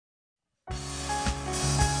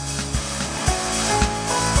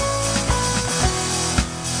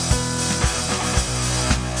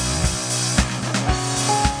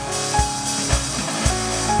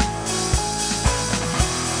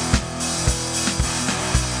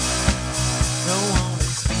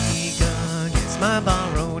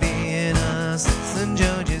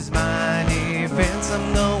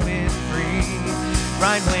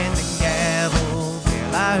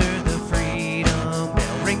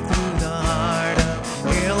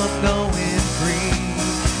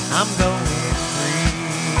I'm going free.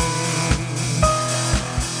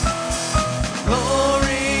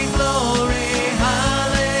 Glory, glory,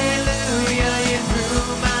 hallelujah, you threw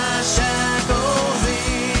my shackles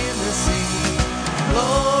in the sea.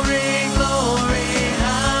 Glory, glory,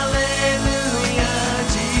 hallelujah,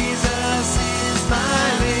 Jesus is my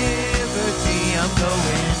liberty. I'm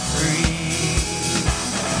going free.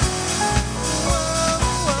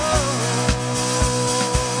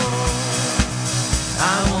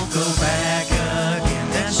 I won't go back again,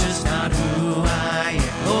 that's just not who I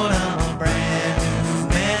am. Lord, I'm a brand new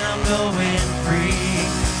man, I'm going free.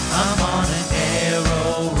 I'm on a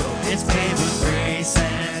narrow road, it's paved with grace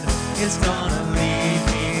and it's gonna lead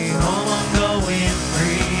me home. I'm going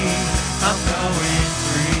free, I'm going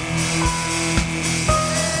free.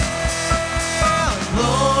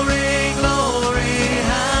 Glory, glory,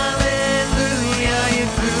 hallelujah, you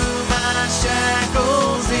threw my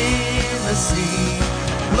shackles in the sea.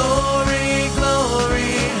 Glory,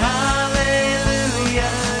 glory,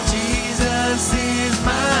 hallelujah, Jesus is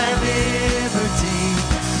my liberty.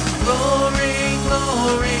 Glory,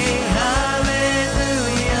 glory,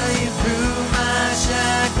 hallelujah, you threw my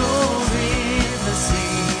shackles in the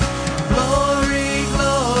sea. Glory,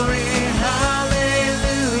 glory,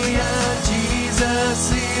 hallelujah, Jesus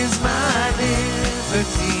is my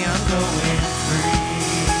liberty. I'm going free.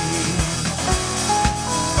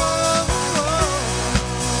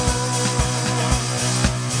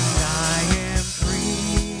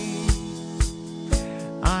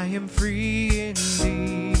 I am free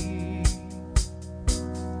indeed.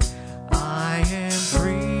 I am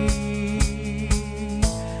free.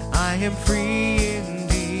 I am free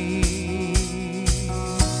indeed.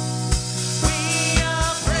 We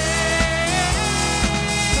are free,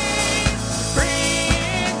 free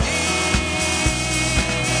indeed.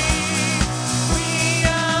 We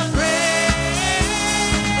are free,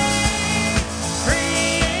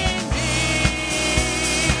 free indeed.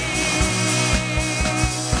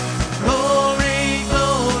 Glory,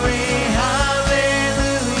 glory,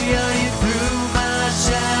 hallelujah, you threw my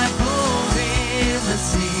shackles in the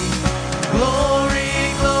sea. Glory,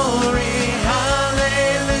 glory,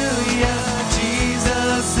 hallelujah,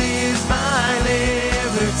 Jesus is my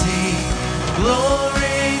liberty.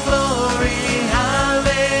 Glory, glory,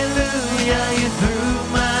 hallelujah, you threw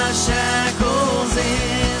my shackles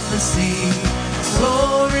in the sea.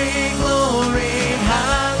 Glory, glory,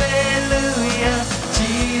 hallelujah,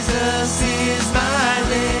 Jesus is my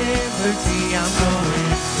liberty. I'm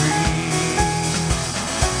going free.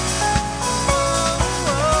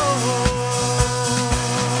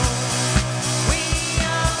 We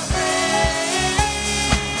are free,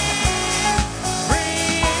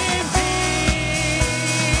 free indeed.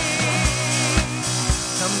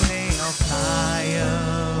 Someday I'll fly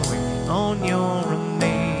away on your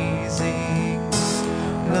amazing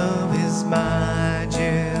love is my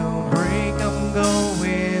jailbreak. I'm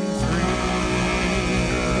going free.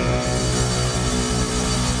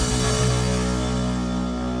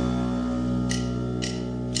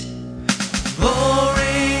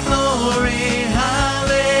 Glory, glory,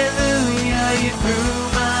 hallelujah, you threw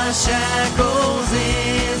my shackles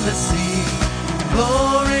in the sea.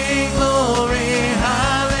 Glory, glory,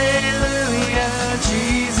 hallelujah,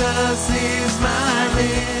 Jesus is my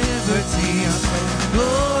liberty.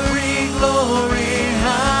 Glory, glory,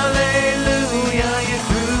 hallelujah, you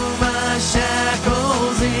threw my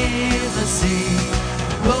shackles in the sea.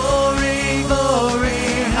 Glory, glory,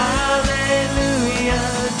 hallelujah,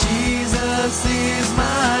 Jesus is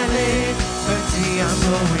my liberty. I'm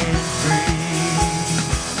going free.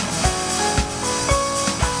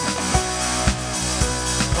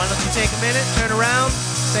 Why don't you take a minute, turn around,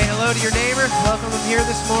 say hello to your neighbor, welcome them here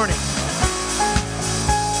this morning.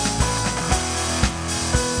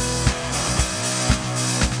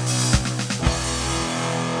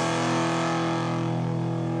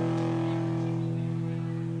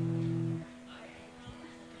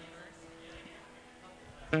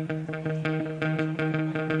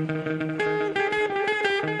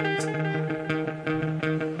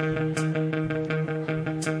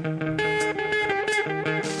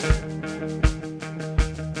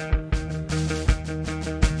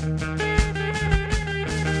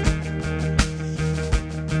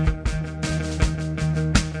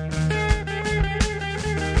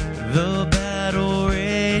 The battle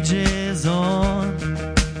rages on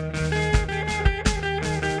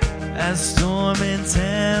as storm and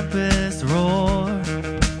tempest roar.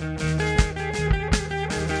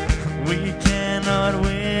 We cannot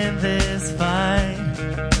win this fight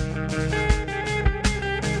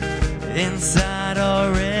inside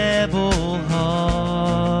our rebel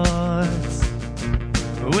hearts.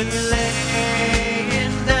 With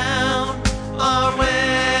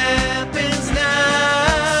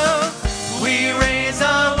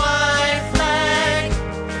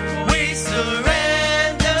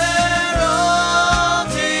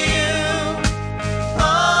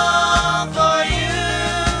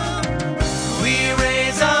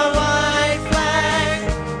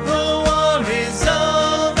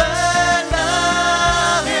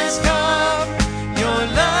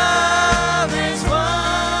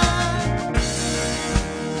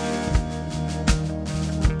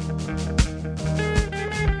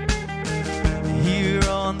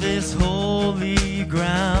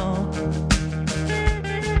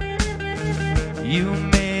You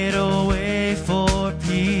made a way for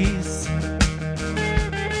peace,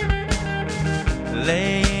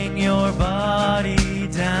 laying your body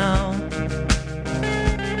down.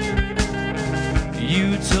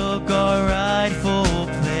 You took our rightful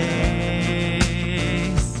place.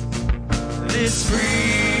 This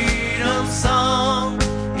freedom song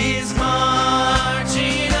is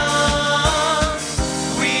marching on.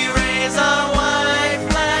 We raise our white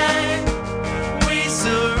flag. We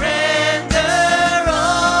surrender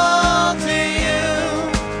all to you,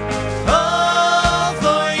 all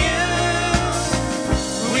for you.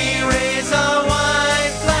 We raise our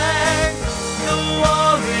white flag. The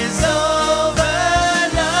war is over.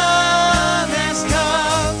 Love has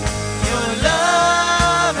come. Your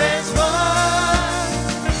love has won.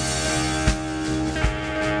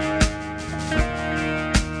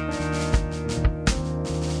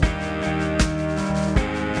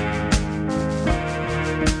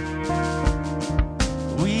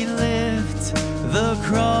 We lift the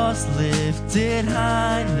cross, lifted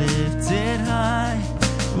high, lifted high.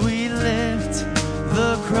 We lift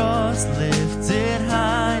the cross, lifted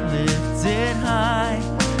high, lifted high.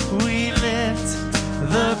 We lift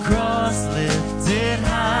the cross, lifted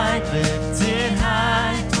high, lifted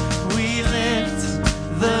high. We lift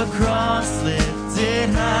the cross, lifted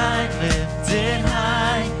high, lifted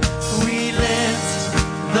high. We lift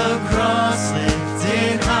the cross,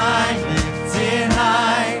 lifted high, lifted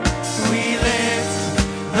high. We lift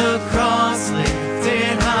the cross,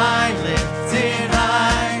 lifted high, lifted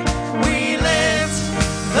high. We lift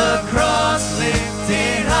the cross,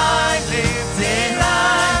 lifted high, lifted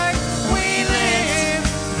high. We lift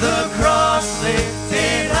the cross,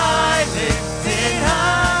 lifted high, lifted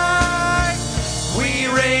high. We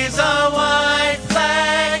raise our white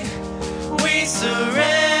flag. We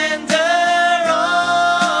surrender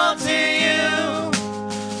all to you,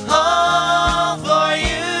 all for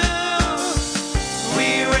you. We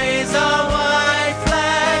raise our white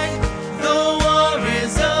flag. The war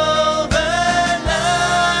is over.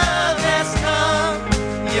 Love has come.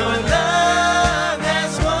 Your love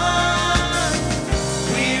has won.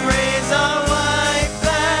 We raise our white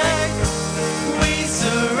flag. We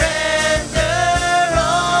surrender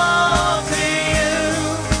all to you,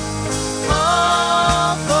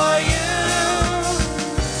 all for you.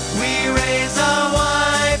 We raise our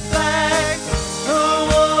white flag. The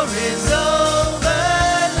war is over.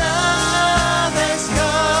 Love has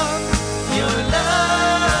come. Your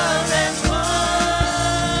love has won.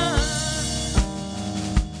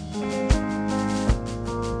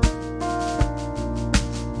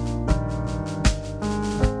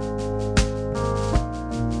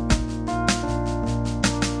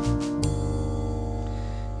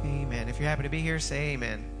 Amen. If you happen to be here, say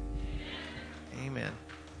amen. Amen.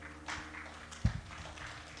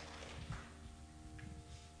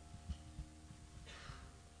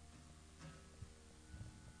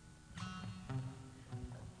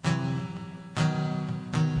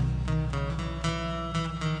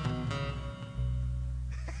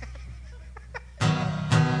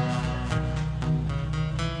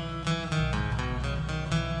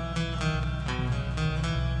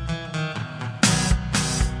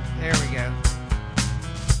 There we go.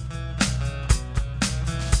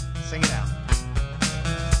 Sing it out.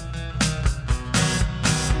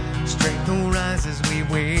 Strength will rise as we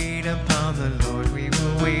wait upon the Lord. We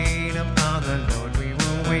will wait upon the Lord. We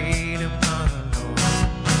will wait upon the Lord.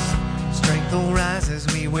 Strength will rise as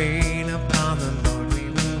we wait upon the Lord.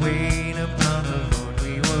 We will wait upon the Lord.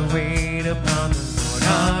 We will wait upon the Lord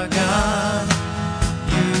our God.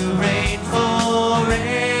 You reign forever.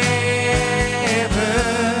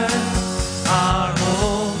 Our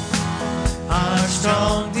hope, our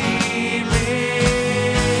strong deliverer.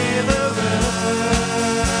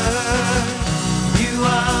 You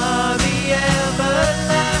are the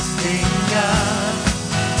everlasting God,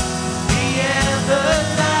 the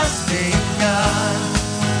everlasting God.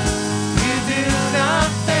 You do not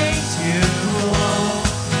faint, you won't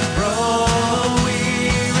grow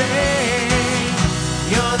weary.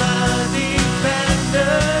 You're the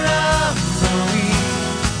defender of the weak.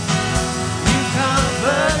 You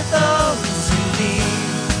comfort those who need.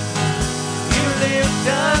 You lift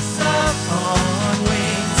us up on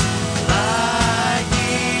wings like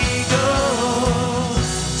eagles.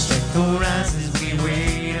 Strength will rise as we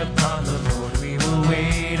wait upon the Lord. We will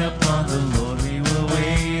wait upon the Lord. We will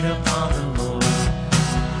wait upon the Lord.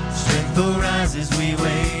 Strength will rise as we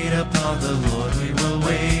wait upon the Lord. We will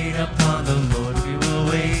wait upon the Lord. We will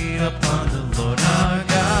wait upon the Lord our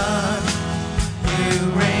God.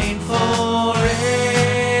 You reign forever.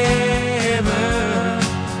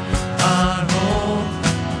 Our hope,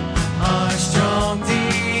 our strong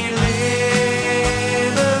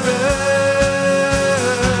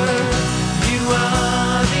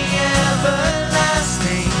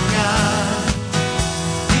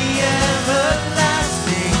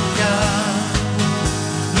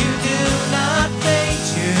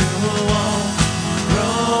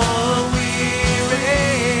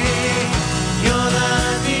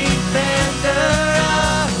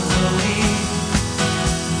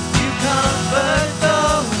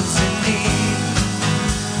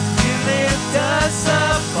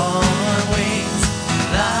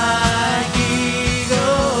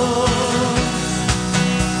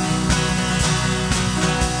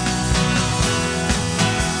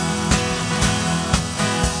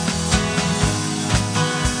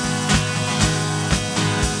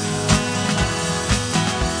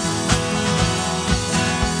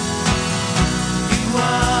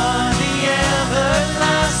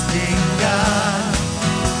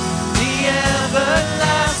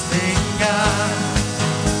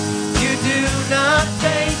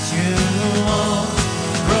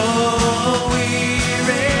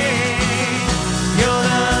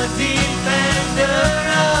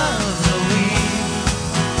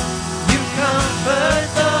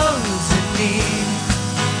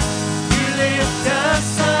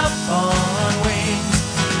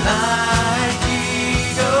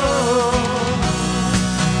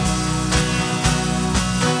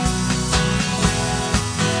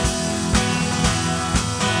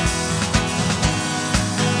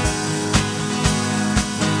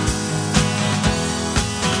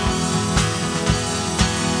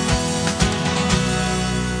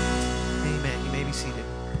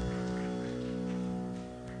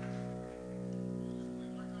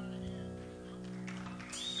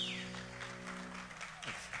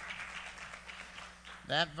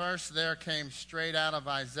That verse there came straight out of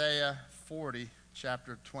Isaiah 40,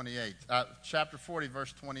 chapter 28. Chapter 40,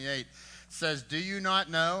 verse 28 says, "Do you not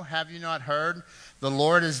know, have you not heard? The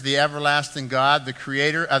Lord is the everlasting God, the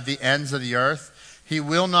creator of the ends of the earth. He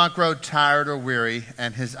will not grow tired or weary,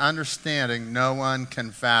 and his understanding no one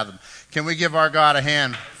can fathom." Can we give our God a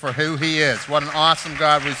hand for who he is? What an awesome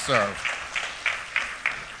God we serve.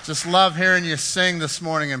 Just love hearing you sing this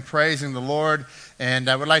morning and praising the Lord. And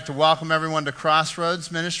I would like to welcome everyone to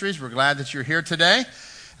Crossroads Ministries. We're glad that you're here today.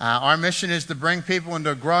 Our mission is to bring people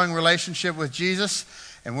into a growing relationship with Jesus.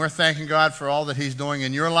 And we're thanking God for all that he's doing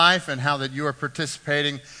in your life and how that you are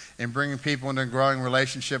participating in bringing people into a growing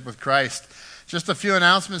relationship with Christ. Just a few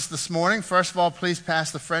announcements this morning. First of all, please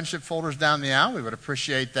pass the friendship folders down the aisle. We would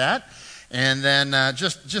appreciate that. And then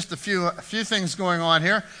just a few things going on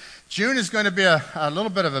here. June is going to be a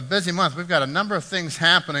little bit of a busy month. We've got a number of things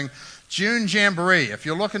happening. June Jamboree. If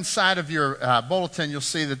you look inside of your bulletin, you'll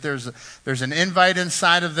see that there's an invite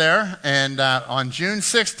inside of there. And on June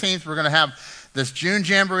 16th, we're going to have this June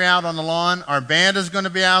Jamboree out on the lawn. Our band is going to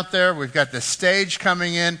be out there. We've got the stage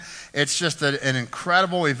coming in. It's just an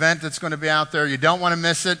incredible event that's going to be out there. You don't want to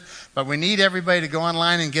miss it, but we need everybody to go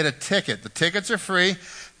online and get a ticket. The tickets are free,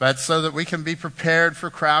 but so that we can be prepared for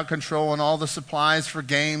crowd control and all the supplies for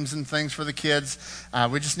games and things for the kids,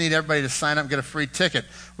 we just need everybody to sign up and get a free ticket.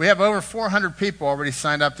 We have over 400 people already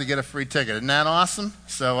signed up to get a free ticket. Isn't that awesome?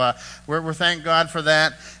 So we're thanking God for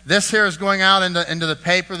that. This here is going out into the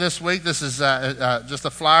paper this week. This is just a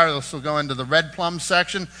flyer. This will go into the Red Plum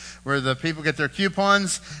section where the people get their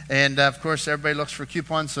coupons. And, of course, everybody looks for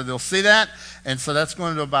coupons, so they'll see that. And so that's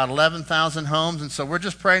going to about 11,000 homes. And so we're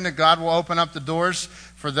just praying that God will open up the doors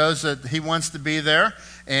for those that he wants to be there.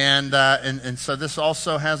 And so this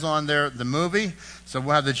also has on there the movie. So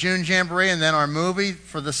we'll have the June Jamboree, and then our movie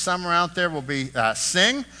for the summer out there will be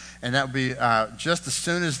Sing. And that will be just as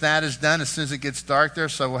soon as that is done, as soon as it gets dark there.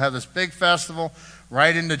 So we'll have this big festival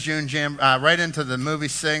right into right into the movie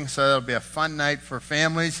Sing. So it'll be a fun night for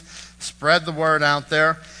families. Spread the word out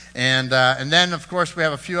there. And then, of course, we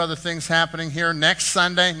have a few other things happening here. Next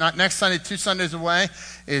Sunday, not next Sunday, 2 Sundays away,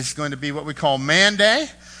 is going to be what we call Man Day.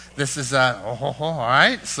 This is, all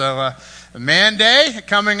right. So Man Day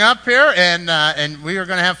coming up here, and we are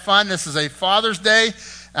going to have fun. This is a Father's Day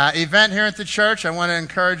event here at the church. I want to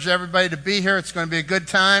encourage everybody to be here. It's going to be a good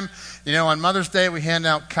time. You know, on Mother's Day, we hand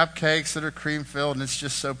out cupcakes that are cream-filled, and it's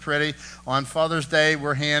just so pretty. On Father's Day,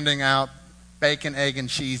 we're handing out bacon, egg, and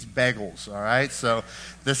cheese bagels, all right? So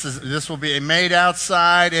this will be made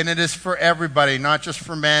outside, and it is for everybody, not just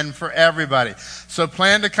for men, for everybody. So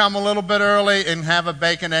plan to come a little bit early and have a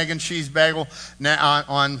bacon, egg, and cheese bagel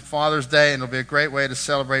on Father's Day, and it'll be a great way to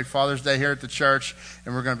celebrate Father's Day here at the church,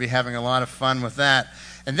 and we're going to be having a lot of fun with that.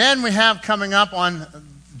 And then we have coming up on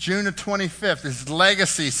June the 25th is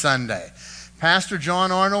Legacy Sunday. Pastor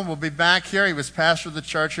John Arnold will be back here. He was pastor of the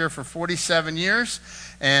church here for 47 years.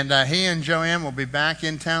 And he and Joanne will be back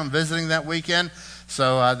in town visiting that weekend.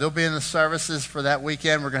 So they'll be in the services for that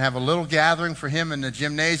weekend. We're going to have a little gathering for him in the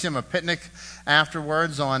gymnasium, a picnic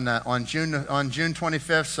afterwards on June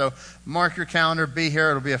 25th. So mark your calendar, be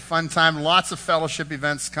here. It'll be a fun time. Lots of fellowship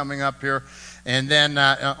events coming up here. And then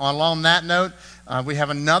along that note, we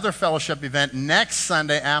have another fellowship event next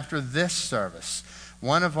Sunday after this service.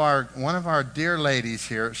 One of our dear ladies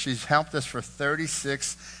here, she's helped us for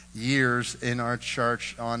 36 years in our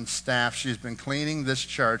church on staff. She's been cleaning this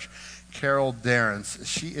church, Carol Darrens.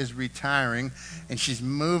 She is retiring, and she's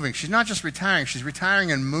moving. She's not just retiring, she's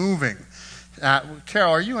retiring and moving.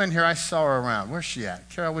 Carol, are you in here? I saw her around. Where's she at?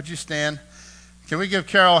 Carol, would you stand? Can we give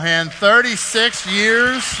Carol a hand? 36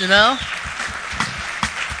 years, you know?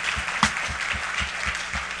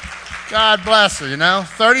 God bless her, you know.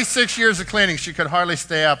 36 years of cleaning. She could hardly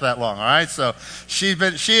stay up that long, all right? So she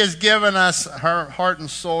has given us her heart and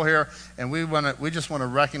soul here, and we just want to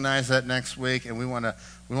recognize that next week, and we want to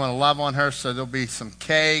love on her. So there'll be some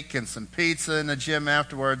cake and some pizza in the gym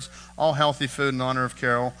afterwards, all healthy food in honor of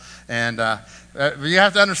Carol. And you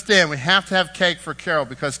have to understand, we have to have cake for Carol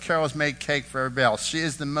because Carol has made cake for everybody else. She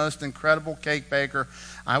is the most incredible cake baker.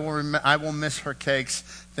 I will miss her cakes.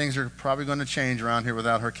 Things are probably going to change around here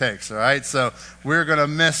without her cakes, all right? So we're going to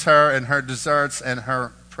miss her and her desserts and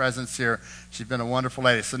her presence here. She's been a wonderful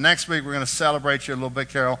lady. So next week we're going to celebrate you a little bit,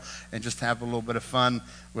 Carol, and just have a little bit of fun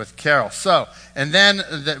with Carol. So, and then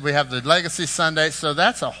we have the Legacy Sunday. So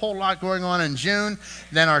that's a whole lot going on in June.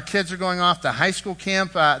 Then our kids are going off to high school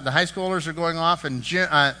camp. The high schoolers are going off in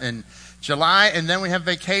July, and then we have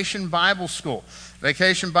Vacation Bible School.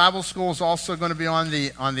 Vacation Bible School is also going to be on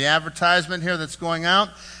the advertisement here that's going out.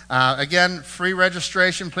 Again, free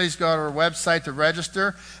registration. Please go to our website to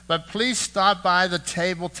register. But please stop by the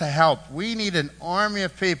table to help. We need an army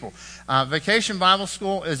of people. Vacation Bible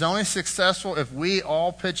School is only successful if we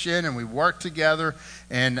all pitch in and we work together.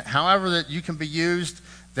 And however that you can be used,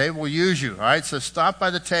 they will use you. All right, so stop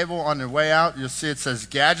by the table on the way out. You'll see it says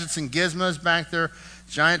Gadgets and Gizmos back there.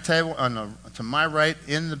 Giant table to my right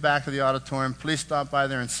in the back of the auditorium. Please stop by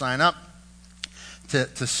there and sign up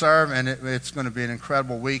to serve, and it's going to be an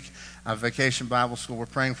incredible week of Vacation Bible School. We're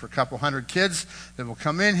praying for a couple hundred kids that will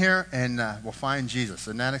come in here and will find Jesus.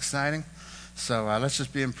 Isn't that exciting? So let's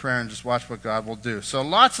just be in prayer and just watch what God will do. So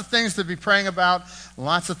lots of things to be praying about,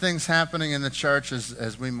 lots of things happening in the church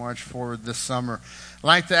as we march forward this summer. I'd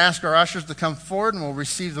like to ask our ushers to come forward, and we'll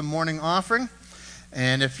receive the morning offering.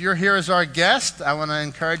 And if you're here as our guest, I want to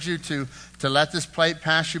encourage you to let this plate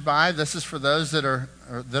pass you by. This is for those that are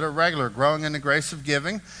regular, growing in the grace of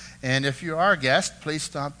giving. And if you are a guest, please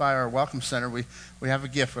stop by our Welcome Center. We have a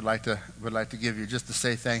gift we'd like to give you just to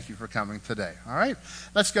say thank you for coming today. All right?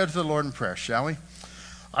 Let's go to the Lord in prayer, shall we?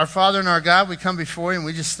 Our Father and our God, we come before you, and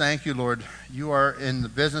we just thank you, Lord. You are in the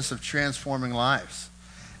business of transforming lives.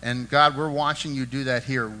 And God, we're watching you do that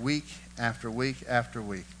here week after week after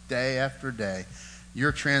week, day after day.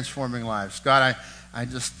 You're transforming lives. God, I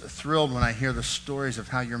just thrilled when I hear the stories of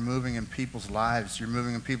how you're moving in people's lives. You're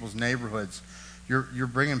moving in people's neighborhoods. You're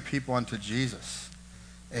bringing people unto Jesus.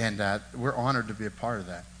 And we're honored to be a part of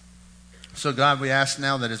that. So God, we ask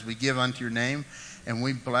now that as we give unto your name and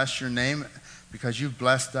we bless your name because you've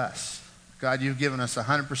blessed us. God, you've given us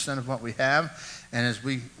 100% of what we have. And as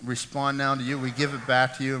we respond now to you, we give it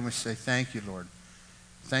back to you and we say, thank you, Lord.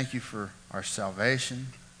 Thank you for our salvation.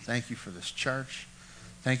 Thank you for this church.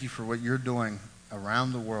 Thank you for what you're doing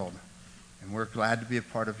around the world. And we're glad to be a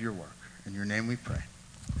part of your work. In your name we pray.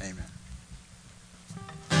 Amen.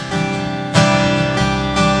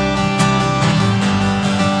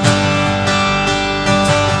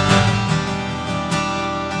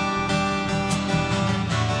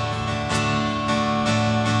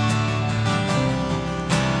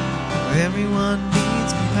 Everyone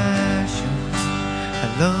needs compassion, a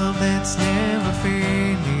love that's never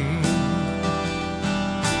failing.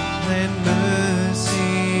 Let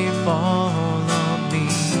mercy fall on me.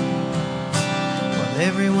 While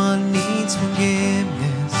everyone needs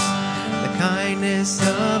forgiveness, the kindness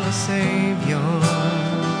of a Savior,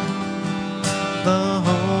 the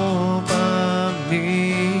hope of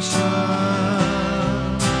nations.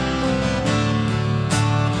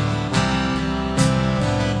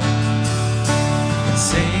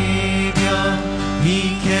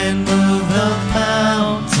 He can move the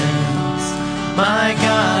mountains. My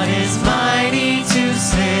God is mighty to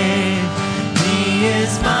save. He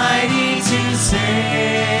is mighty to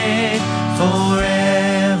save.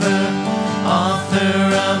 Forever,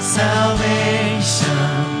 author of salvation.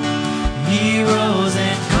 He rose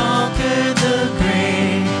and conquered the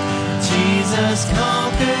grave. Jesus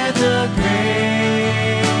conquered the grave.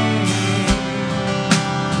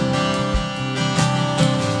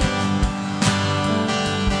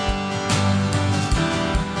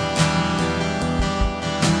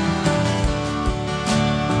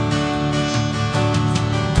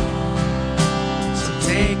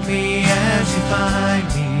 Find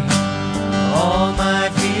me all my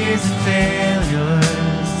fears and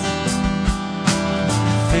failures.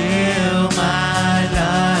 Fill my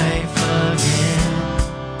life again.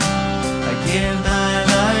 I give my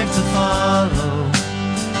life to follow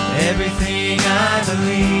everything I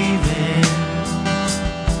believe in.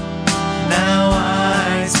 Now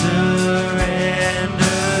I surrender.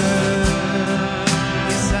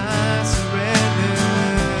 Yes, I surrender.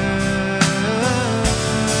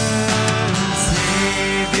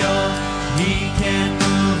 He can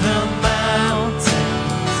move the mountains.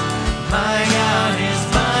 My God is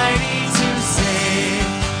mighty to save.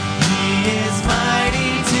 He is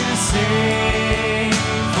mighty to save.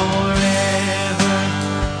 Forever,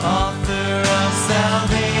 author of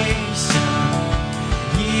salvation.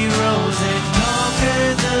 He rose and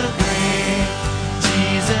conquered the grave.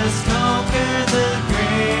 Jesus conquered the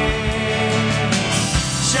grave.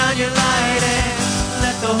 Shine your light and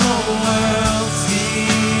let the whole world see.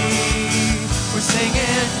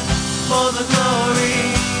 Singing for the glory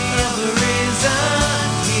of the risen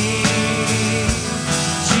King.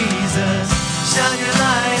 Jesus, shine your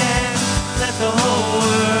light and let the whole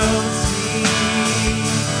world see.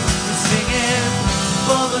 We're singing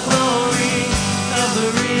for the glory of the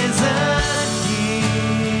risen King.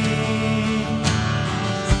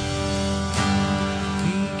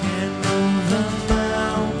 He can move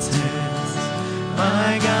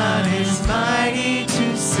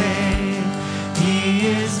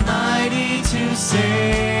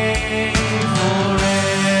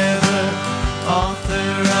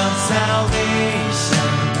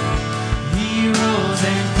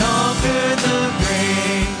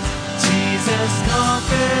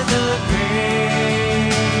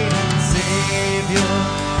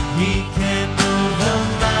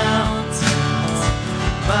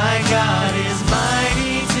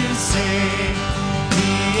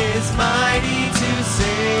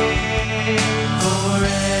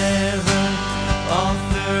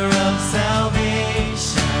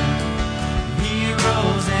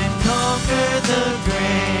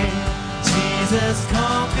Jesus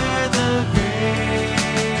conquered the grave.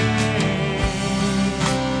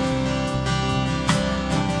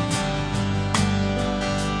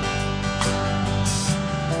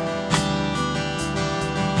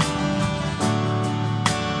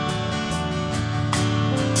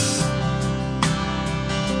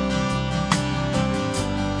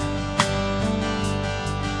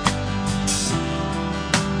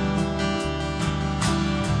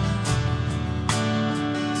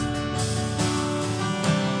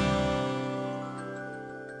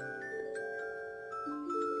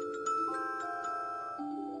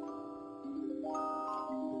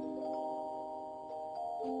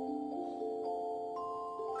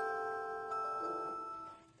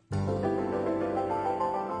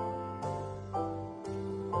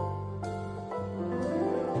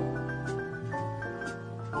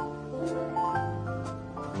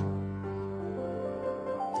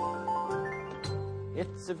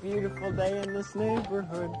 It's a beautiful day in this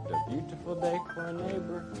neighborhood, a beautiful day for a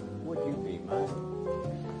neighbor. Would you be mine?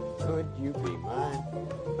 Could you be mine?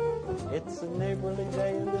 It's a neighborly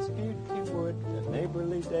day in this beauty wood, a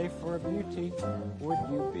neighborly day for a beauty. Would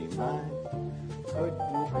you be mine? Could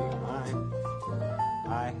you be mine?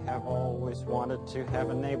 I have always wanted to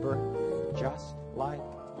have a neighbor just like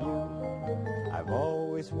you. I've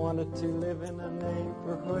always wanted to live in a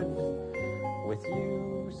neighborhood with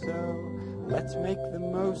you, so let's make the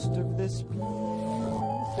most of this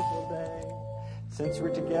beautiful day. Since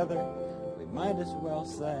we're together, we might as well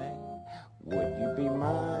say, would you be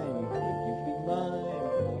mine? Would you be mine?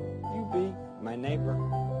 Won't you be my neighbor?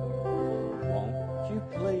 Won't you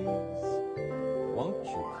please? Won't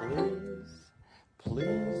you please?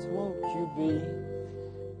 Please won't you be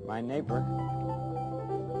my neighbor?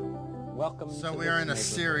 Welcome. So to we are this in a neighborhood,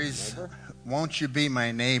 series, neighbor. Won't You Be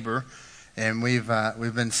My Neighbor? And we've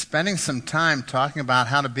been spending some time talking about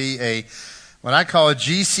how to be what I call a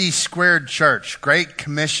GC squared church, Great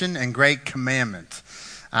Commission and Great Commandment.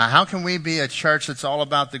 How can we be a church that's all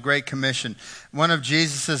about the Great Commission? One of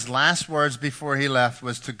Jesus' last words before he left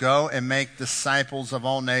was to go and make disciples of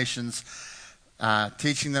all nations,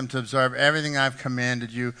 teaching them to observe everything I've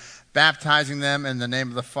commanded you, baptizing them in the name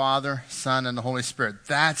of the Father, Son, and the Holy Spirit.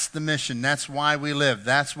 That's the mission. That's why we live.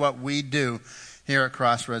 That's what we do here at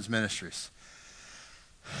Crossroads Ministries.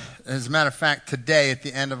 As a matter of fact, today at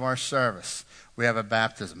the end of our service, we have a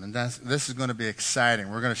baptism, and this is going to be exciting.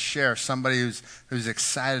 We're going to share somebody who's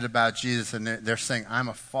excited about Jesus, and they're saying, I'm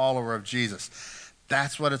a follower of Jesus.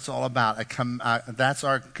 That's what it's all about. That's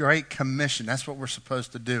our Great Commission. That's what we're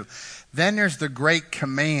supposed to do. Then there's the Great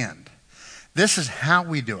Command. This is how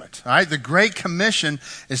we do it. All right? The Great Commission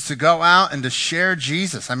is to go out and to share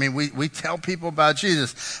Jesus. I mean, we tell people about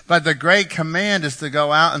Jesus. But the Great Command is to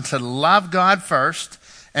go out and to love God first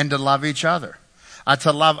and to love each other.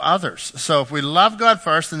 To love others. So if we love God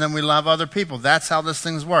first and then we love other people, that's how this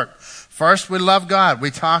thing's work. First, we love God.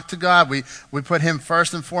 We talk to God. We put him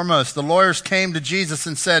first and foremost. The lawyers came to Jesus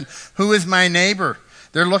and said, who is my neighbor?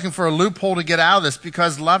 They're looking for a loophole to get out of this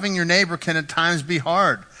because loving your neighbor can at times be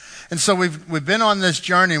hard. And so we've been on this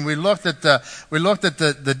journey, and we looked at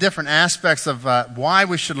the different aspects of why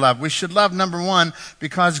we should love. We should love, number one,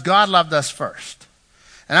 because God loved us first.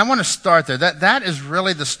 And I want to start there. That is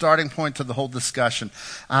really the starting point to the whole discussion.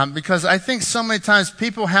 Because I think so many times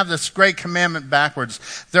people have this great commandment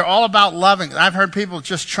backwards. They're all about loving. I've heard people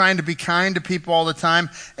just trying to be kind to people all the time.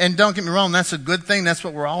 And don't get me wrong, that's a good thing. That's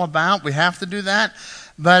what we're all about. We have to do that.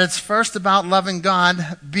 But it's first about loving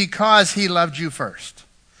God because he loved you first.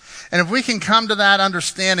 And if we can come to that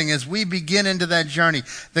understanding as we begin into that journey,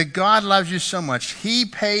 that God loves you so much, he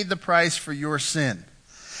paid the price for your sin.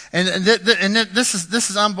 And this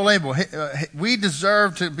is unbelievable. We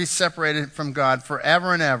deserve to be separated from God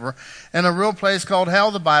forever and ever in a real place called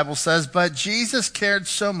hell, the Bible says. But Jesus cared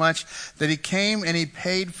so much that he came and he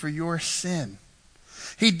paid for your sin.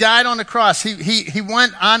 He died on the cross. He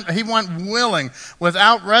went willing,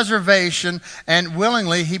 without reservation, and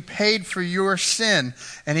willingly he paid for your sin.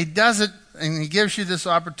 And he does it, and he gives you this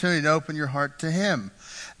opportunity to open your heart to him.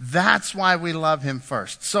 That's why we love him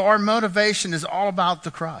first. So our motivation is all about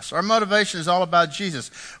the cross. Our motivation is all about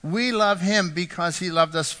Jesus. We love him because he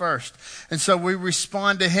loved us first. And so we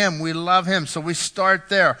respond to him. We love him. So we start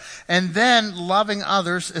there. And then loving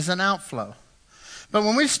others is an outflow. But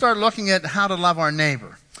when we start looking at how to love our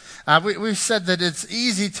neighbor, we've said that it's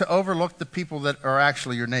easy to overlook the people that are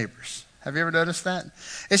actually your neighbors. Have you ever noticed that?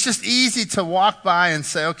 It's just easy to walk by and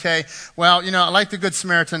say, okay, well, like the Good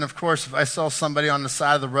Samaritan, of course, if I saw somebody on the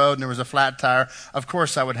side of the road and there was a flat tire, of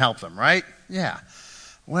course I would help them, right? Yeah.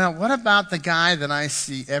 Well, what about the guy that I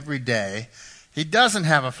see every day He doesn't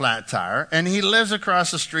have a flat tire, and he lives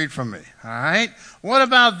across the street from me, all right? What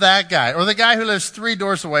about that guy? Or the guy who lives 3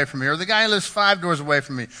 doors away from me? Or the guy who lives 5 doors away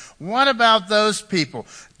from me? What about those people?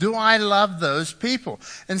 Do I love those people?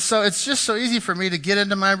 And so it's just so easy for me to get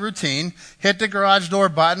into my routine, hit the garage door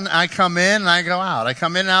button, I come in and I go out. I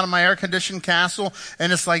come in and out of my air-conditioned castle,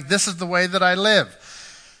 and it's like this is the way that I live.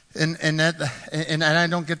 And I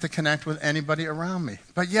don't get to connect with anybody around me.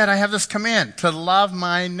 But yet I have this command to love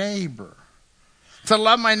my neighbor. To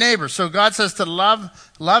love my neighbor. So God says to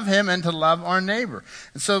love him and to love our neighbor.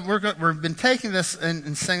 And so we've been taking this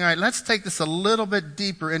and saying, all right, let's take this a little bit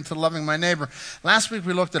deeper into loving my neighbor. Last week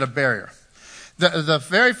we looked at a barrier. The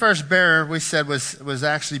very first barrier we said was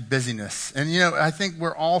actually busyness. And I think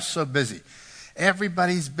we're all so busy.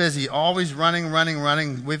 Everybody's busy, always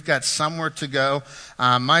running. We've got somewhere to go.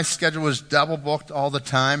 My schedule is double booked all the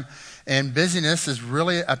time. And busyness is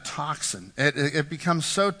really a toxin. It becomes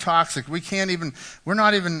so toxic. We're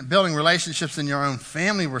not even building relationships in your own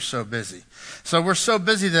family. We're so busy. So we're so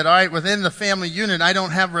busy that, all right, within the family unit, I don't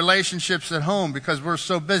have relationships at home because we're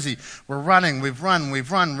so busy. We're running. We've run.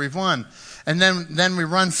 And then we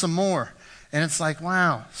run some more. And it's like,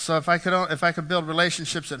 wow. So if I could build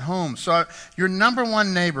relationships at home. So your number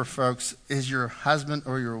one neighbor, folks, is your husband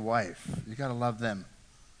or your wife. You got to love them.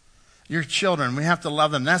 Your children, we have to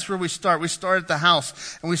love them. That's where we start. We start at the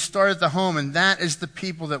house and we start at the home, and that is the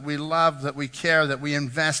people that we love, that we care, that we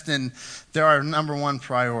invest in. They're our number one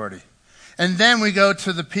priority. And then we go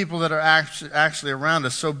to the people that are actually around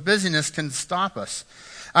us. So busyness can stop us.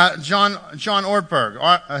 John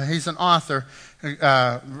Ortberg, he's an author,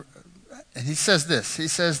 and he says this. He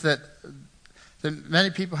says that many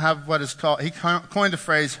people have what is called, he coined the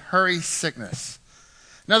phrase, hurry sickness.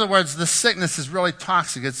 In other words, the sickness is really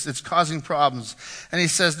toxic. It's causing problems. And he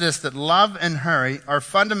says this, that love and hurry are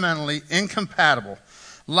fundamentally incompatible.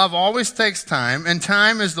 Love always takes time, and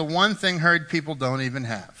time is the one thing hurried people don't even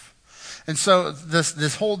have. And so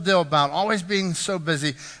this whole deal about always being so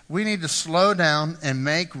busy, we need to slow down and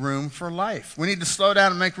make room for life. We need to slow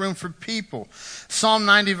down and make room for people. Psalm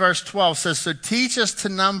 90 verse 12 says, so teach us to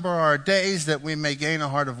number our days that we may gain a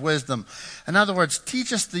heart of wisdom. In other words,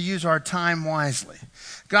 teach us to use our time wisely.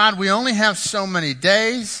 God, we only have so many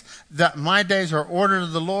days. That my days are ordered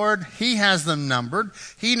of the Lord. He has them numbered.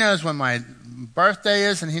 He knows when my birthday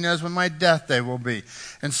is, and he knows when my death day will be.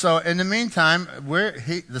 And so in the meantime,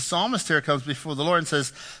 the psalmist here comes before the Lord and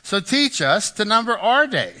says, so teach us to number our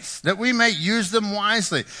days, that we may use them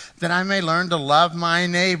wisely, that I may learn to love my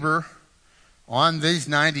neighbor on these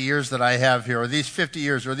 90 years that I have here, or these 50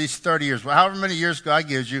 years, or these 30 years, however many years God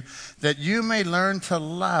gives you, that you may learn to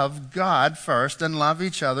love God first and love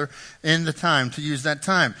each other in the time, to use that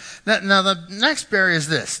time. Now the next barrier is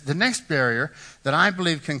this. The next barrier that I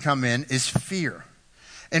believe can come in is fear.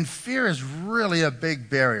 And fear is really a big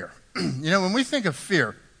barrier. When we think of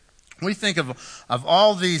fear, we think of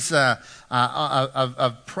all these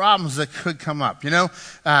of problems that could come up.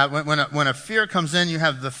 When a fear comes in, you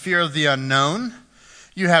have the fear of the unknown,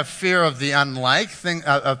 you have fear of the unlike,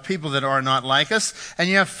 of people that are not like us, and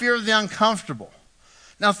you have fear of the uncomfortable.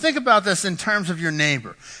 Now think about this in terms of your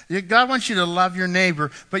neighbor. God wants you to love your neighbor,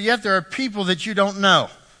 but yet there are people that you don't know.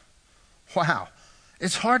 Wow,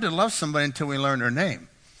 it's hard to love somebody until we learn their name.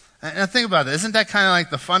 And think about it. Isn't that kind of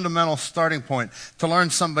like the fundamental starting point, to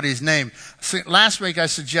learn somebody's name? Last week I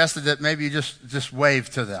suggested that maybe you just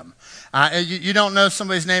wave to them. You don't know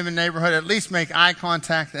somebody's name in the neighborhood, at least make eye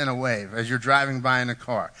contact and a wave as you're driving by in a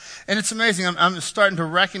car. And it's amazing. I'm starting to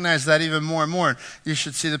recognize that even more and more. You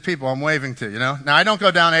should see the people I'm waving to, Now, I don't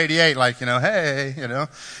go down 88 like, hey,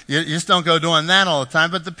 You just don't go doing that all the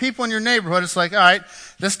time. But the people in your neighborhood, it's like, all right,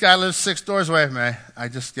 this guy lives 6 doors away from me. I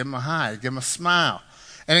just give him a hi, give him a smile,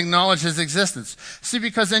 and acknowledge his existence. See,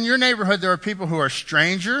 because in your neighborhood there are people who are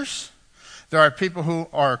strangers, there are people who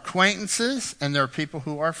are acquaintances, and there are people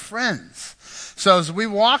who are friends. So as we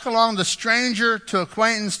walk along the stranger to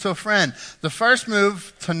acquaintance to a friend, the first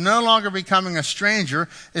move to no longer becoming a stranger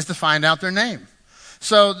is to find out their name.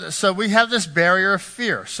 So we have this barrier of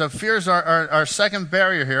fear. So fear is our second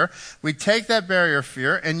barrier here. We take that barrier of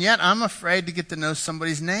fear, and yet I'm afraid to get to know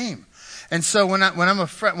somebody's name. And so when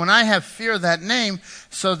I have fear of that name,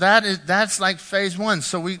 so that's like phase one.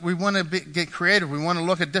 So we want to get creative. We want to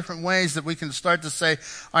look at different ways that we can start to say,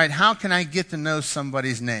 all right, how can I get to know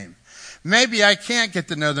somebody's name? Maybe I can't get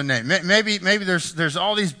to know their name. Maybe there's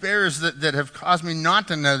all these barriers that have caused me not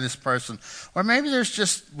to know this person. Or maybe there's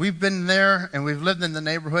just, we've been there and we've lived in the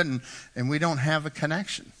neighborhood and we don't have a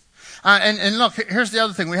connection. And look, here's the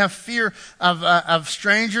other thing. We have fear of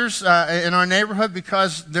strangers in our neighborhood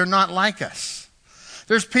because they're not like us.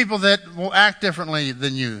 There's people that will act differently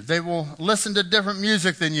than you. They will listen to different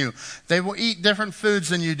music than you. They will eat different foods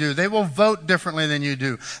than you do. They will vote differently than you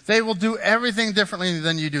do. They will do everything differently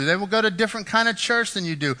than you do. They will go to different kind of church than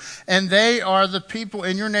you do. And they are the people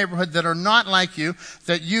in your neighborhood that are not like you,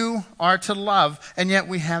 that you are to love. And yet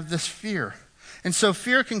we have this fear. And so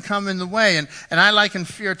fear can come in the way. And I liken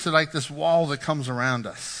fear to like this wall that comes around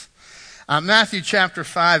us. Matthew chapter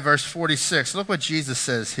 5, verse 46. Look what Jesus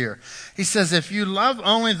says here. He says, if you love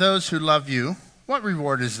only those who love you, what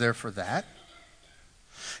reward is there for that?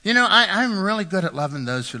 You know, I'm really good at loving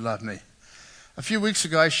those who love me. A few weeks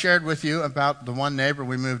ago, I shared with you about the one neighbor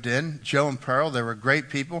we moved in, Joe and Pearl. They were great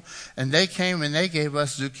people. And they came and they gave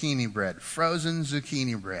us zucchini bread, frozen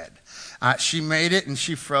zucchini bread. She made it and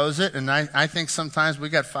she froze it. And I think sometimes we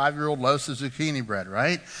got 5-year-old loaves of zucchini bread,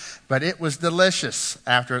 right? But it was delicious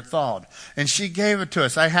after it thawed. And she gave it to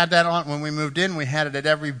us. I had that on when we moved in. We had it at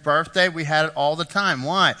every birthday. We had it all the time.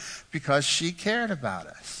 Why? Because she cared about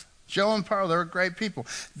us. Joe and Pearl, they were great people.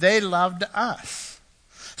 They loved us.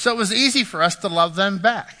 So it was easy for us to love them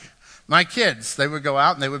back. My kids, they would go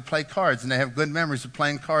out and they would play cards, and they have good memories of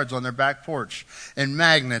playing cards on their back porch and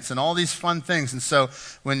magnets and all these fun things. And so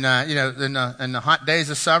when, in the hot days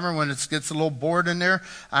of summer, when it gets a little bored in there,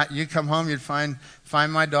 you come home, you'd find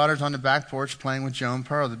my daughters on the back porch playing with Joe and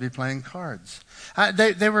Pearl. They'd be playing cards.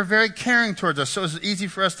 They were very caring towards us, so it was easy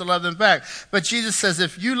for us to love them back. But Jesus says,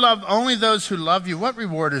 if you love only those who love you, what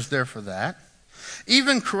reward is there for that?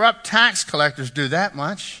 Even corrupt tax collectors do that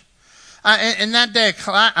much. In that day,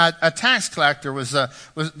 a tax collector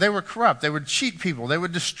they were corrupt. They would cheat people. They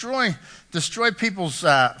would destroy people's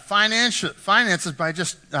finances by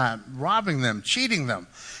just robbing them, cheating them.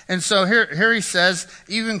 And so here he says,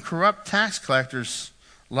 even corrupt tax collectors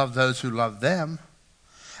love those who love them.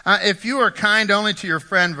 If you are kind only to your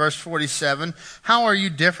friend, verse 47, how are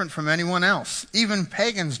you different from anyone else? Even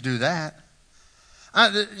pagans do that.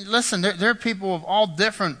 Listen, there are people of all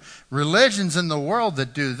different religions in the world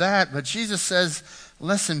that do that, but Jesus says,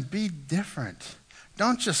 listen, be different.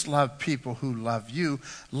 Don't just love people who love you.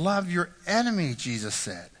 Love your enemy, Jesus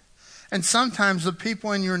said. And sometimes the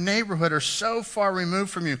people in your neighborhood are so far removed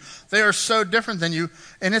from you. They are so different than you,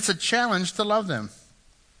 and it's a challenge to love them.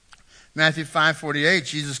 Matthew 5:48,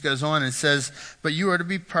 Jesus goes on and says, but you are to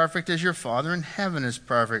be perfect as your Father in heaven is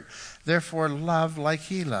perfect. Therefore, love like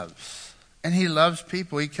he loves. And he loves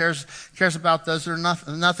people. He cares about those that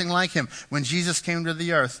are nothing like him. When Jesus came to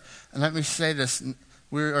the earth, and let me say this,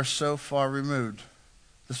 we are so far removed.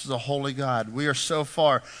 This is a holy God. We are so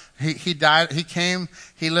far. He died, he came,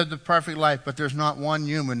 he lived a perfect life, but there's not one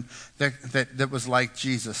human that was like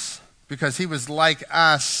Jesus. Because he was like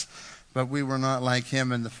us, but we were not like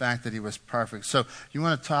him in the fact that he was perfect. So you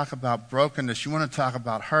want to talk about brokenness. You want to talk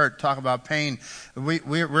about hurt, talk about pain.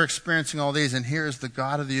 We're experiencing all these, and here is the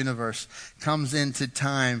God of the universe comes into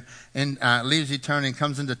time and leaves eternity,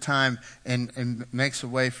 comes into time and makes a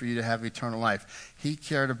way for you to have eternal life. He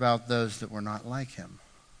cared about those that were not like him.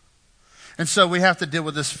 And so we have to deal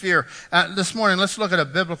with this fear. This morning, let's look at a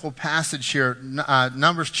biblical passage here,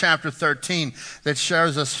 Numbers chapter 13, that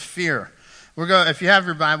shows us fear. If you have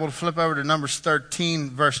your Bible, flip over to Numbers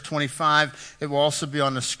 13, verse 25. It will also be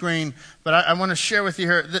on the screen. But I want to share with you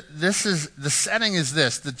here, the setting is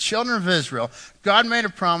this. The children of Israel, God made a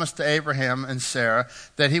promise to Abraham and Sarah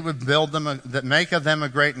that he would build them, that make of them a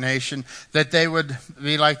great nation, that they would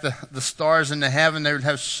be like the stars in the heaven. They would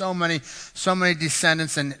have so many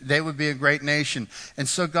descendants, and they would be a great nation. And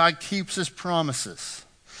so God keeps his promises.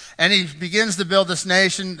 And he begins to build this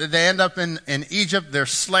nation. They end up in Egypt. They're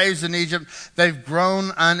slaves in Egypt. They've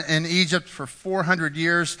grown in Egypt for 400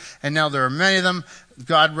 years, and now there are many of them.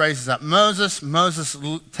 God raises up Moses. Moses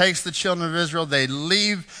takes the children of Israel. They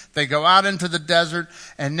leave. They go out into the desert,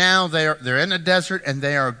 and now they're in the desert, and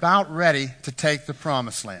they are about ready to take the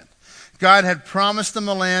promised land. God had promised them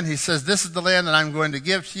a land. He says, this is the land that I'm going to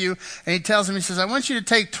give to you. And he tells them, he says, I want you to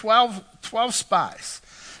take 12 spies.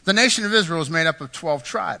 The nation of Israel is made up of 12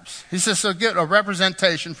 tribes. He says, so get a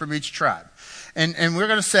representation from each tribe. And we're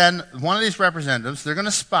going to send one of these representatives. They're going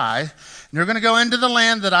to spy. And they're going to go into the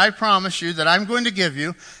land that I promise you, that I'm going to give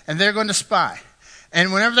you, and they're going to spy.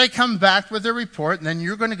 And whenever they come back with their report, then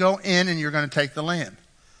you're going to go in and you're going to take the land.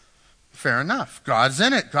 Fair enough. God's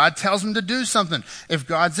in it. God tells them to do something. If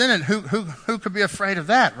God's in it, who could be afraid of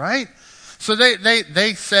that, right? So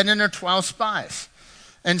they send in their 12 spies.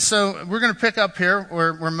 And so we're going to pick up here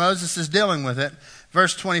where Moses is dealing with it.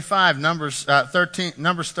 Verse 25, Numbers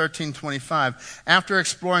 13:25. After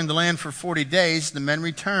exploring the land for 40 days, the men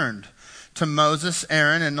returned to Moses,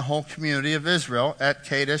 Aaron, and the whole community of Israel at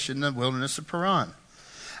Kadesh in the wilderness of Paran.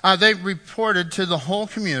 They reported to the whole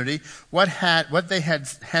community what they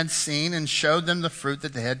had seen and showed them the fruit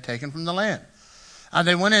that they had taken from the land.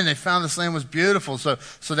 They went in, they found this land was beautiful. So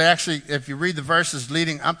they actually, if you read the verses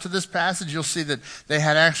leading up to this passage, you'll see that they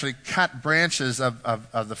had actually cut branches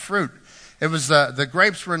of the fruit. It was the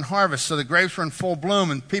grapes were in harvest, so the grapes were in full bloom,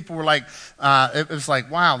 and people were like, it was like,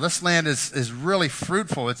 wow, this land is really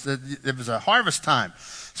fruitful. It was a harvest time.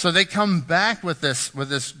 So they come back with this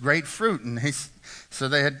great fruit, and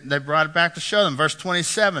they brought it back to show them. Verse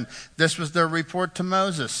 27, this was their report to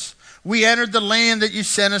Moses. We entered the land that you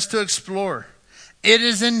sent us to explore. It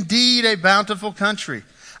is indeed a bountiful country,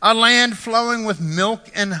 a land flowing with milk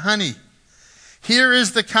and honey. Here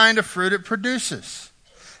is the kind of fruit it produces.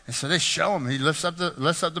 And so they show him. He lifts up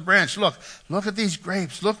the branch. Look at these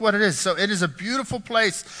grapes. Look what it is. So it is a beautiful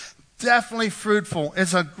place, definitely fruitful.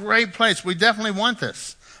 It's a great place. We definitely want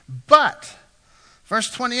this. But,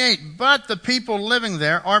 verse 28, but the people living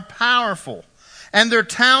there are powerful, and their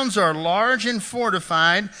towns are large and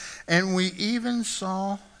fortified, and we even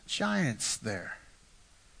saw giants there.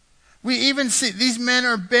 We even see, these men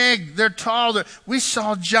are big, they're tall, we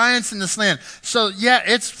saw giants in this land. So yeah,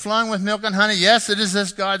 it's flowing with milk and honey. Yes, it is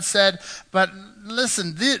as God said, but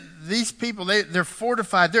listen, these people, they're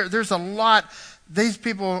fortified. There's a lot, these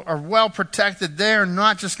people are well protected. They're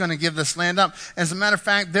not just going to give this land up. As a matter of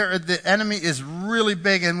fact, the enemy is really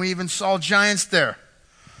big, and we even saw giants there.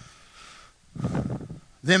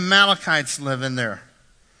 The Amalekites live in there.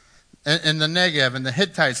 In the Negev, and the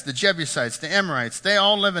Hittites, the Jebusites, the Amorites, they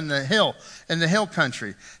all live in the hill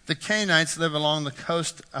country. The Canaanites live along the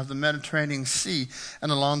coast of the Mediterranean Sea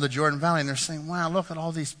and along the Jordan Valley. And they're saying, wow, look at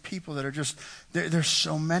all these people that are just, there's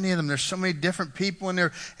so many of them. There's so many different people in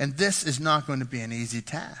there. And this is not going to be an easy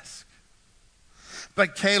task.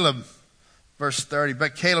 But Caleb, verse 30,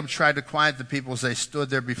 but Caleb tried to quiet the people as they stood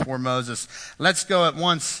there before Moses. Let's go at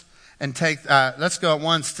once to take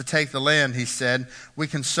the land, he said. We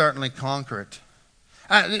can certainly conquer it.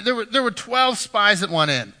 There were 12 spies that went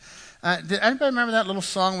in. Did anybody remember that little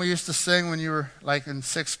song we used to sing when you were like in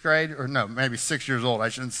 6th grade? Or no, maybe 6 years old. I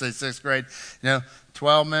shouldn't say 6th grade.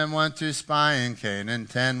 12 men went to spy in Canaan,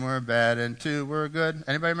 10 were bad and 2 were good.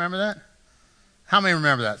 Anybody remember that? How many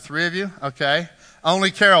remember that? 3 of you? Okay. Only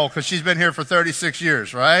Carol, because she's been here for 36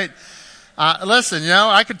 years, right? Listen,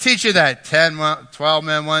 I could teach you that. 12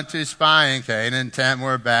 men went to spy in Canaan, 10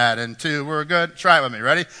 were bad and 2 were good. Try it with me.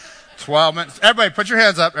 Ready? 12 men. Everybody put your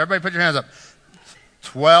hands up.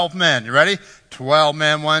 12 men. You ready? 12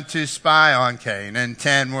 men went to spy on Canaan,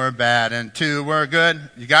 10 were bad and 2 were good.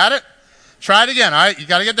 You got it? Try it again. All right. You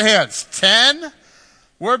got to get the hands. 10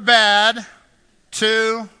 were bad,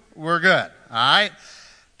 2 were good. All right.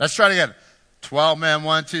 Let's try it again. 12 men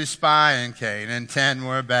went to spy in Canaan, 10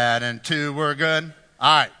 were bad and 2 were good.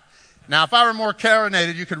 All right. Now, if I were more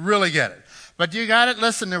carbonated, you could really get it. But you got it?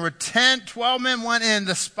 Listen, there were 12 men went in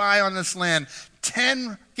to spy on this land.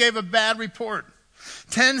 10 gave a bad report.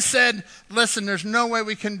 10 said, listen, there's no way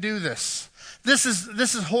we can do this. This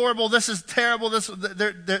is horrible. This is terrible.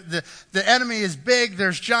 The enemy is big.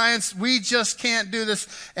 There's giants. We just can't do this.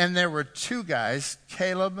 And there were 2 guys,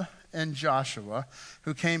 Caleb and Joshua,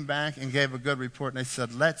 who came back and gave a good report. And they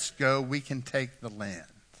said, let's go. We can take the land.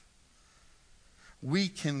 We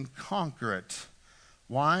can conquer it.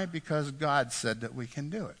 Why? Because God said that we can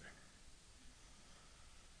do it.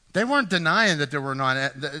 They weren't denying that there were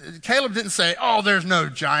not. Caleb didn't say, oh, there's no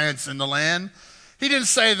giants in the land. He didn't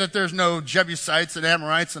say that there's no Jebusites and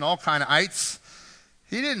Amorites and all kind of ites.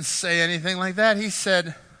 He didn't say anything like that. He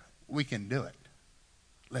said, we can do it.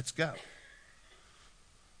 Let's go.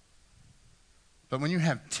 But when you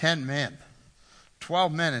have 10 men,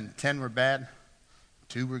 12 men and 10 were bad,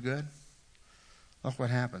 2 were good, look what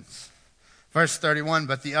happens. Verse 31,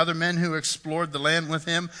 but the other men who explored the land with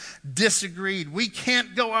him disagreed. We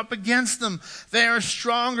can't go up against them. They are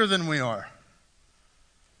stronger than we are.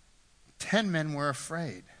 10 men were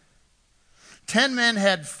afraid. 10 men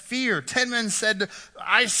had fear. 10 men said,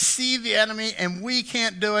 I see the enemy and we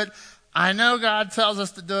can't do it. I know God tells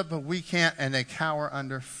us to do it, but we can't. And they cower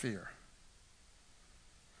under fear.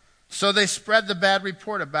 So they spread the bad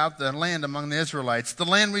report about the land among the Israelites. The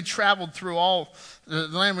land we traveled through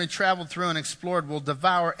and explored will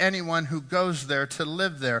devour anyone who goes there to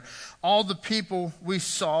live there. All the people we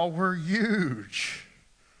saw were huge.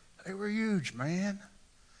 They were huge, man.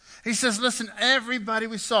 He says, listen, everybody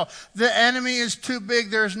we saw, the enemy is too big.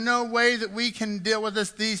 There's no way that we can deal with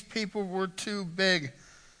this. These people were too big.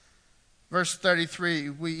 Verse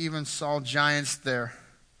 33, we even saw giants there.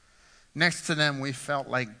 Next to them, we felt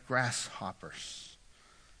like grasshoppers.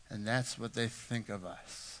 And that's what they think of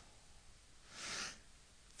us.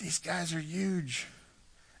 These guys are huge.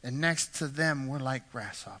 And next to them, we're like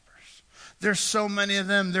grasshoppers. There's so many of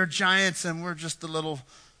them. They're giants, and we're just the little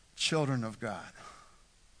children of God.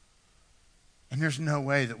 And there's no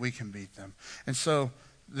way that we can beat them. And so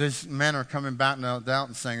these men are coming back now out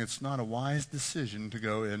and saying, it's not a wise decision to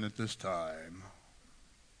go in at this time.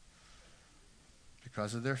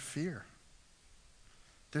 Because of their fear.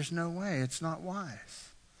 There's no way. It's not wise.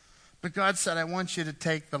 But God said, I want you to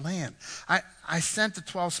take the land. I sent the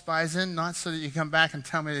 12 spies in, not so that you come back and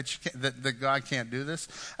tell me that God can't do this.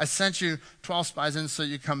 I sent you 12 spies in so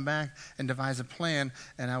you come back and devise a plan,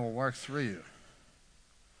 and I will work through you.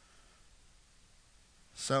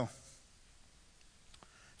 So,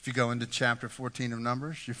 if you go into chapter 14 of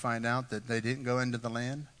Numbers, you find out that they didn't go into the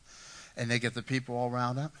land, and they get the people all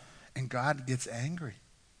riled up, and God gets angry.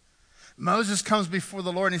 Moses comes before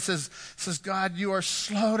the Lord and he says, God, you are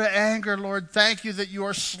slow to anger, Lord. Thank you that you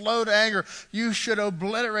are slow to anger. You should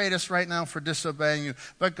obliterate us right now for disobeying you.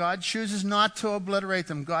 But God chooses not to obliterate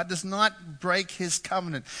them. God does not break his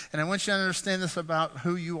covenant. And I want you to understand this about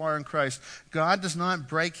who you are in Christ. God does not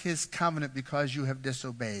break his covenant because you have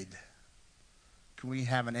disobeyed. Can we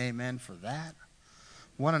have an amen for that?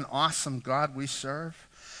 What an awesome God we serve.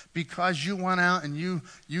 Because you went out and you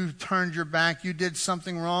turned your back, you did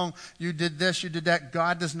something wrong, you did this, you did that.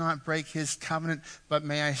 God does not break his covenant. But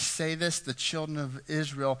may I say this, the children of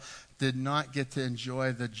Israel did not get to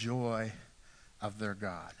enjoy the joy of their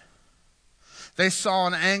God. They saw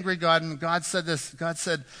an angry God, and God said this. God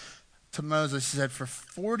said to Moses, he said, for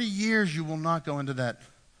 40 years you will not go into that.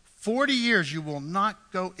 40 years you will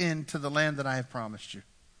not go into the land that I have promised you.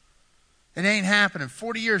 It ain't happening.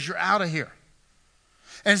 40 years, you're out of here.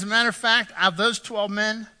 And as a matter of fact, of those 12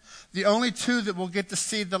 men, the only 2 that will get to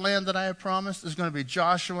see the land that I have promised is going to be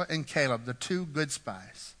Joshua and Caleb, the 2 good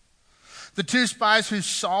spies. The 2 spies who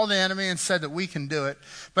saw the enemy and said that we can do it.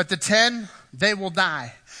 But the 10, they will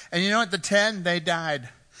die. And you know what? The 10, they died.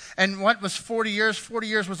 And what was 40 years? 40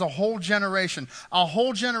 years was a whole generation. A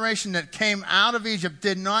whole generation that came out of Egypt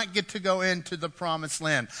did not get to go into the promised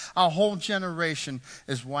land. A whole generation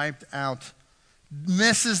is wiped out.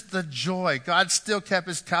 Misses the joy. God still kept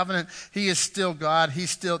his covenant. He is still God.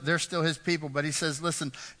 They're still his people. But he says,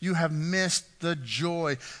 listen, you have missed the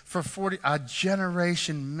joy. For 40, a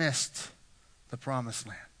generation missed the promised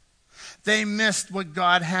land. They missed what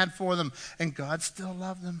God had for them. And God still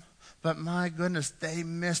loved them. But my goodness, they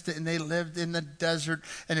missed it, and they lived in the desert.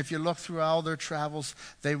 And if you look through all their travels,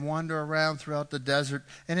 they wander around throughout the desert.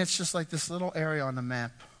 And it's just like this little area on the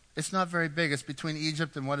map. It's not very big. It's between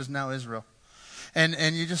Egypt and what is now Israel.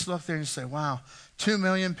 And you just look there and you say, wow, 2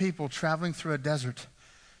 million people traveling through a desert.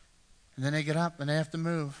 And then they get up and they have to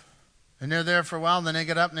move. And they're there for a while, and then they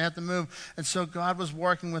get up and they have to move. And so God was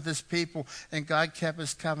working with his people, and God kept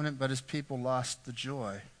his covenant, but his people lost the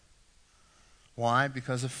joy. Why?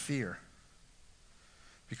 Because of fear.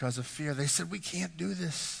 Because of fear. They said, we can't do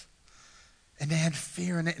this. And they had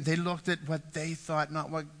fear, and they looked at what they thought, not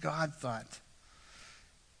what God thought.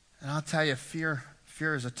 And I'll tell you, fear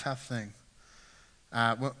is a tough thing.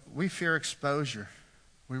 We fear exposure.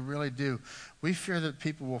 We really do. We fear that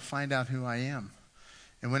people will find out who I am.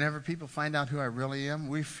 And whenever people find out who I really am,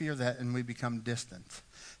 we fear that and we become distant.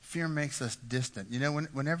 Fear makes us distant. You know,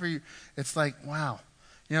 it's like, wow.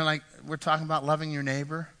 You know, like we're talking about loving your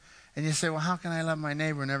neighbor. And you say, well, how can I love my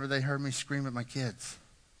neighbor whenever they heard me scream at my kids?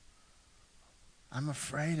 I'm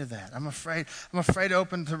afraid of that. I'm afraid to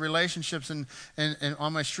open to relationships and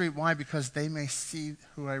on my street. Why? Because they may see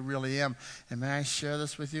who I really am. And may I share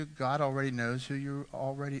this with you? God already knows who you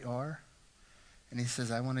already are. And he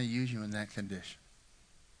says, I want to use you in that condition.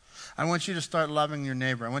 I want you to start loving your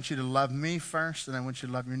neighbor. I want you to love me first, and I want you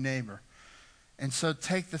to love your neighbor. And so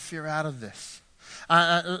take the fear out of this.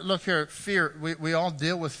 Look here, fear. We all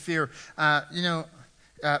deal with fear.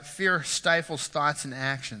 Fear stifles thoughts and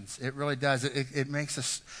actions. It really does.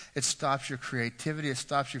 It stops your creativity. It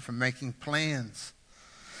stops you from making plans.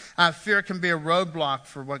 Fear can be a roadblock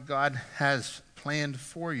for what God has planned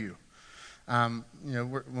for you.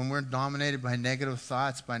 When we're dominated by negative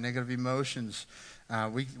thoughts, by negative emotions,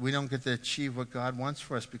 we don't get to achieve what God wants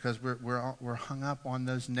for us because we're hung up on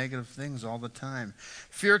those negative things all the time.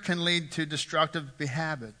 Fear can lead to destructive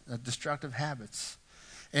habits.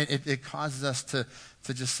 It causes us to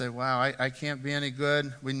just say, wow, I can't be any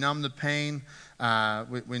good. We numb the pain.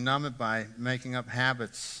 We numb it by making up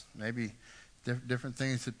habits, maybe different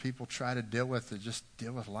things that people try to deal with to just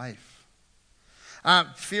deal with life.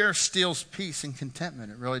 Fear steals peace and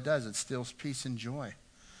contentment. It really does. It steals peace and joy.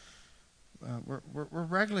 We're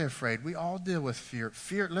regularly afraid. We all deal with fear.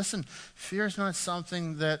 Fear is not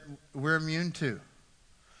something that we're immune to.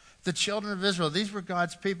 The children of Israel, these were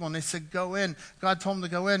God's people, and they said, go in. God told them to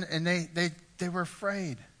go in, and they were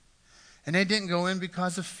afraid. And they didn't go in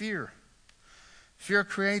because of fear. Fear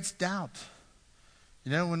creates doubt.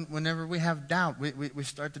 You know, whenever we have doubt, we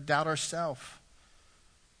start to doubt ourselves.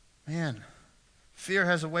 Man, fear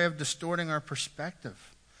has a way of distorting our perspective.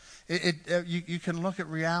 You can look at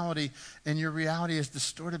reality, and your reality is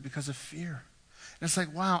distorted because of fear. And it's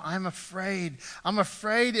like, wow, I'm afraid. I'm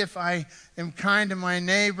afraid if I am kind to my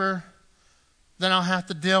neighbor, then I'll have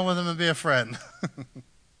to deal with him and be a friend.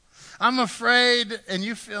 I'm afraid, and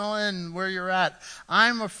you fill in where you're at.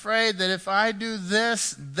 I'm afraid that if I do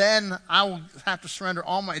this, then I will have to surrender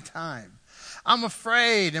all my time. I'm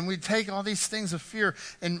afraid, and we take all these things of fear,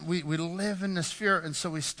 and we live in this fear, and so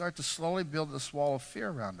we start to slowly build this wall of fear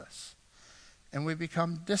around us. And we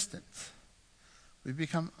become distant. We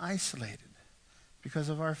become isolated because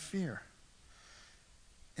of our fear.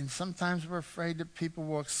 And sometimes we're afraid that people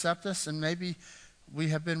will accept us, and maybe we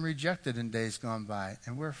have been rejected in days gone by,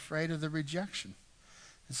 and we're afraid of the rejection.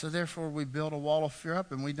 And so therefore we build a wall of fear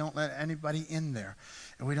up, and we don't let anybody in there.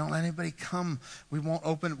 And we don't let anybody come. We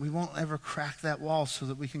won't ever crack that wall so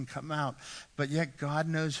that we can come out. But yet God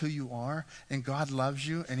knows who you are, and God loves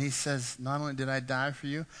you, and he says, not only did I die for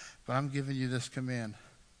you, but I'm giving you this command.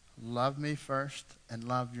 Love me first and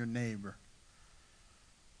love your neighbor.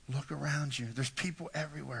 Look around you. There's people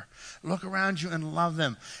everywhere. Look around you and love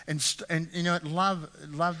them. And you know what?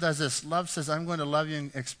 Love does this. Love says, I'm going to love you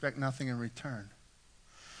and expect nothing in return.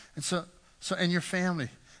 And so in your family,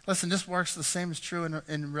 listen, this works the same is true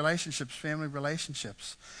in relationships, family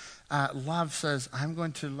relationships. Love says, I'm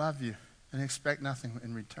going to love you and expect nothing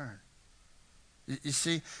in return. You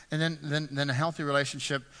see? And then a healthy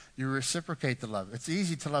relationship, you reciprocate the love. It's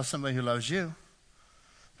easy to love somebody who loves you.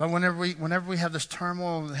 But whenever we have this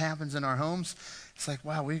turmoil that happens in our homes, it's like,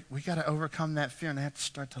 wow, we got to overcome that fear, and I have to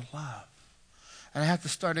start to love. And I have to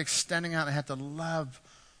start extending out. I have to love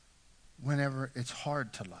whenever it's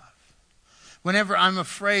hard to love. Whenever I'm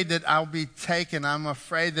afraid that I'll be taken, I'm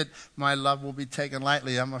afraid that my love will be taken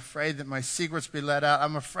lightly. I'm afraid that my secrets be let out.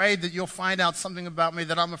 I'm afraid that you'll find out something about me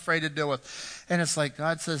that I'm afraid to deal with. And it's like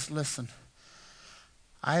God says, listen,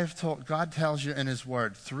 God tells you in his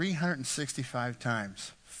word 365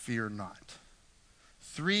 times, fear not.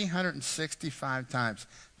 365 times.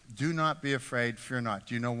 Do not be afraid, fear not.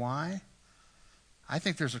 Do you know why? I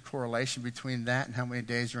think there's a correlation between that and how many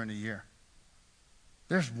days are in a year.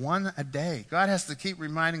 There's one a day. God has to keep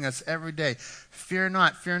reminding us every day, fear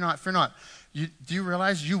not, fear not, fear not. Do you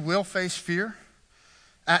realize you will face fear?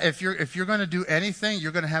 If you're going to do anything,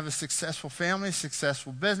 you're going to have a successful family,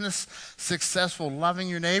 successful business, successful loving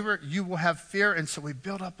your neighbor, you will have fear, and so we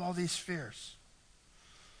build up all these fears.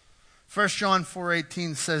 1 John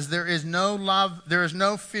 4:18 says, there is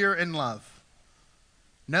no fear in love.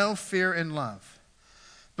 No fear in love.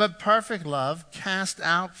 But perfect love casts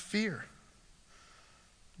out fear.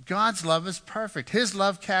 God's love is perfect. His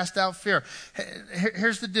love cast out fear.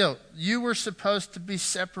 Here's the deal. You were supposed to be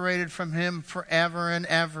separated from him forever and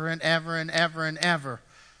ever and ever and ever and ever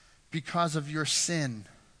because of your sin.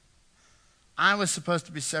 I was supposed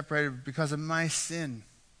to be separated because of my sin.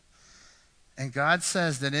 And God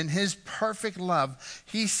says that in his perfect love,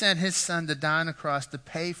 he sent his son to die on the cross to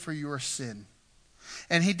pay for your sin.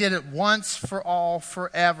 And he did it once for all,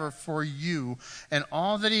 forever for you. And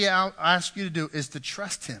all that he asks you to do is to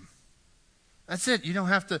trust him. That's it. You don't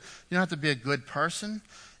have to be a good person.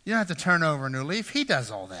 You don't have to turn over a new leaf. He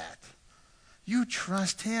does all that. You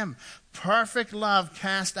trust him. Perfect love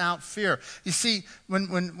casts out fear. You see,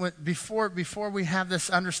 before we have this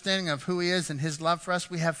understanding of who he is and his love for us,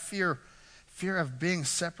 we have fear of being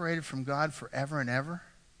separated from God forever and ever.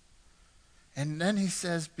 And then he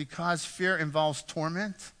says, because fear involves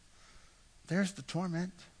torment, there's the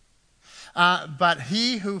torment. But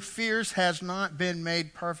he who fears has not been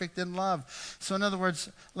made perfect in love. So in other words,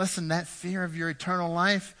 listen, that fear of your eternal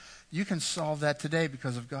life, you can solve that today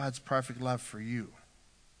because of God's perfect love for you.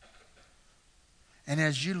 And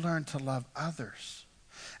as you learn to love others,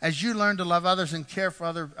 and care for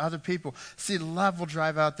other people, see, love will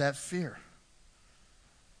drive out that fear.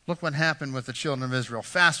 Look what happened with the children of Israel.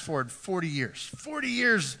 Fast forward 40 years. 40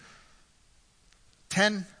 years.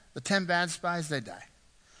 The 10 bad spies, they die.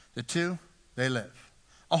 The 2, they live.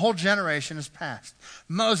 A whole generation has passed.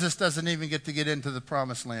 Moses doesn't even get to get into the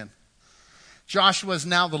promised land. Joshua is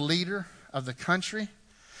now the leader of the country.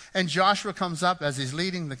 And Joshua comes up as he's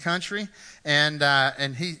leading the country, and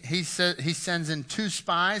he sends in 2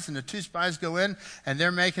 spies, and the 2 spies go in, and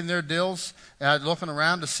they're making their deals, looking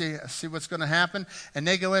around to see what's going to happen. And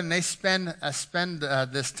they go in and they spend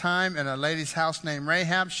this time in a lady's house named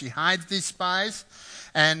Rahab. She hides these spies,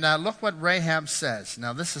 and look what Rahab says.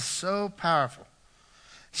 Now this is so powerful.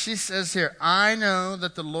 She says here, "I know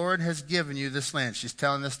that the Lord has given you this land." She's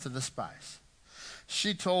telling this to the spies.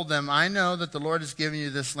 She told them, "I know that the Lord has given you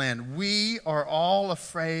this land. We are all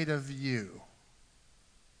afraid of you."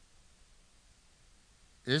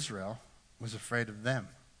 Israel was afraid of them.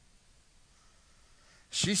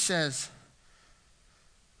 She says,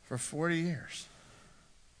 "For 40 years,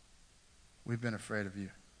 we've been afraid of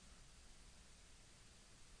you.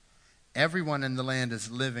 Everyone in the land is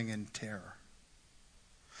living in terror.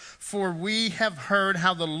 For we have heard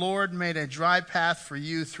how the Lord made a dry path for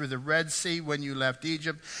you through the Red Sea when you left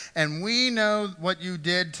Egypt. And we know what you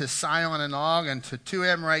did to Sihon and Og and to 2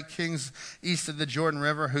 Amorite kings east of the Jordan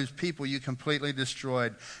River, whose people you completely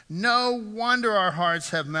destroyed. No wonder our hearts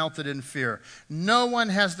have melted in fear. No one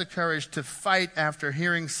has the courage to fight after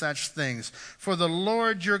hearing such things. For the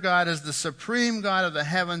Lord your God is the supreme God of the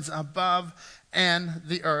heavens above and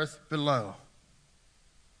the earth below."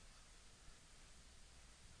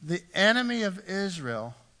 The enemy of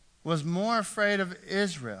Israel was more afraid of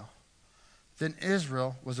Israel than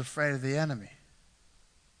Israel was afraid of the enemy.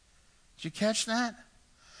 Did you catch that?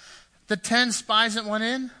 The 10 spies that went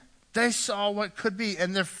in, they saw what could be,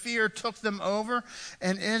 and their fear took them over,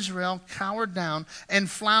 and Israel cowered down and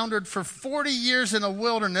floundered for 40 years in a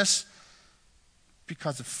wilderness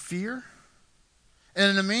because of fear. And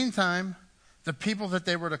in the meantime, the people that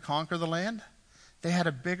they were to conquer the land, they had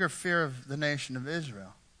a bigger fear of the nation of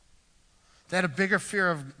Israel. They had a bigger fear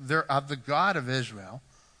of the God of Israel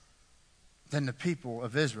than the people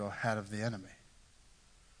of Israel had of the enemy.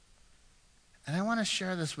 And I want to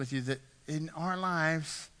share this with you, that in our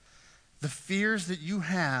lives, the fears that you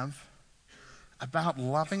have about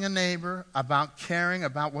loving a neighbor, about caring,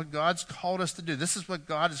 about what God's called us to do. This is what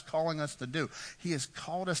God is calling us to do. He has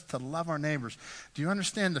called us to love our neighbors. Do you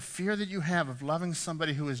understand the fear that you have of loving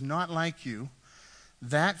somebody who is not like you?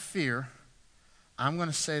 That fear, I'm going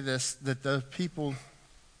to say this, that those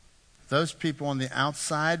people on the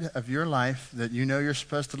outside of your life that you know you're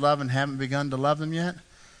supposed to love and haven't begun to love them yet,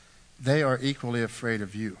 they are equally afraid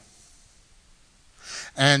of you.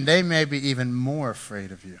 And they may be even more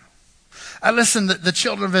afraid of you. Listen, the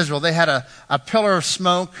children of Israel, they had a pillar of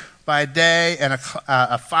smoke by day and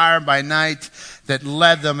a fire by night that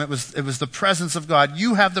led them. It was the presence of God.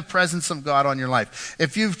 You have the presence of God on your life.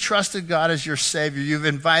 If you've trusted God as your Savior, you've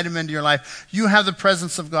invited Him into your life, you have the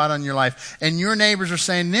presence of God on your life. And your neighbors are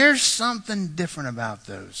saying, "There's something different about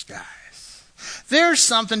those guys. There's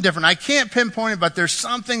something different. I can't pinpoint it, but there's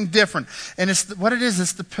something different." And it's what it is.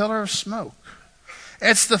 It's the pillar of smoke.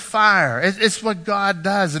 It's the fire. It's what God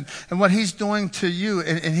does and what He's doing to you.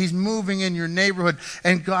 And He's moving in your neighborhood.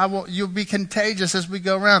 And you'll be contagious as we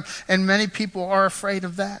go around. And many people are afraid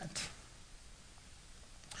of that.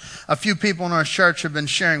 A few people in our church have been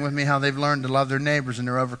sharing with me how they've learned to love their neighbors and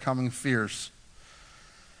they're overcoming fears.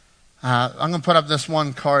 I'm going to put up this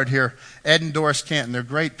one card here. Ed and Doris Canton. They're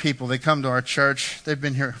great people. They come to our church. They've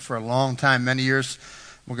been here for a long time, many years.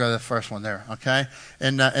 We'll go to the first one there, okay?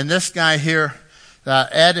 And this guy here,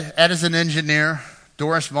 Ed is an engineer.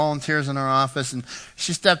 Doris volunteers in our office, and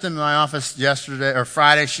she stepped into my office yesterday or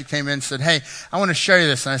Friday. She came in and said, "Hey, I want to show you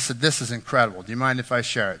this." And I said, "This is incredible. Do you mind if I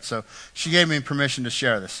share it?" So she gave me permission to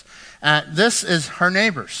share this. This is her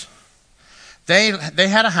neighbors. They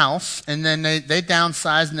had a house, and then they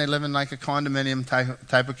downsized, and they live in like a condominium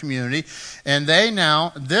type of community. And they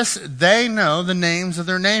know the names of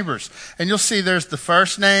their neighbors. And you'll see there's the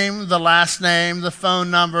first name, the last name, the phone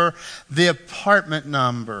number, the apartment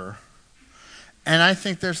number. And I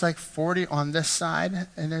think there's like 40 on this side,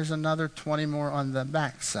 and there's another 20 more on the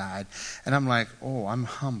back side. And I'm like, oh, I'm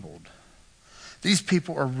humbled. These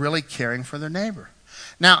people are really caring for their neighbor.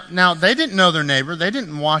 Now they didn't know their neighbor. They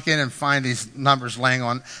didn't walk in and find these numbers laying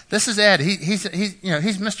on. This is Ed. He's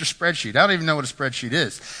Mr. Spreadsheet. I don't even know what a spreadsheet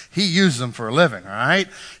is. He uses them for a living, all right?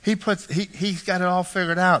 He's got it all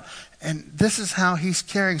figured out. And this is how he's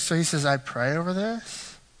caring. So he says, I pray over this.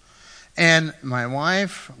 And my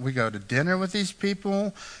wife, we go to dinner with these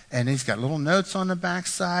people, and he's got little notes on the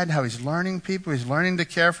backside, how he's learning people, he's learning to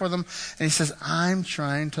care for them. And he says, I'm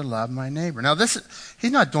trying to love my neighbor. Now,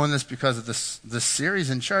 he's not doing this because of this series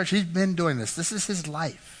in church. He's been doing this. This is his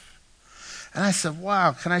life. And I said,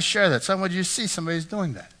 wow, can I share that? So when you see somebody's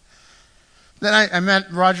doing that. Then I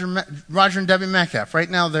met Roger and Debbie Metcalf. Right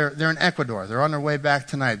now, they're in Ecuador. They're on their way back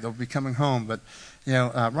tonight. They'll be coming home, but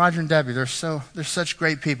Roger and Debbie, they're such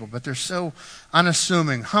great people, but they're so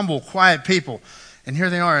unassuming, humble, quiet people. And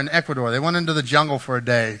here they are in Ecuador. They went into the jungle for a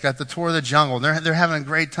day, got the tour of the jungle. They're having a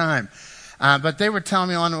great time. But they were telling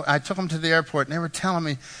me, I took them to the airport, and they were telling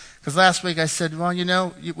me, because last week I said, well,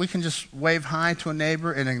 we can just wave hi to a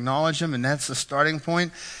neighbor and acknowledge them, and that's the starting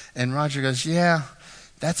point. And Roger goes, yeah,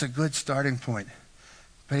 that's a good starting point.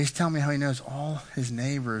 But he's telling me how he knows all his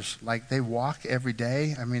neighbors, like they walk every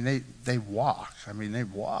day. I mean, they walk. I mean, they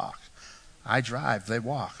walk. I drive, they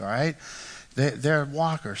walk, all right? They're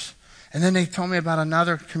walkers. And then they told me about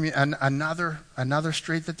another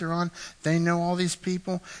street that they're on. They know all these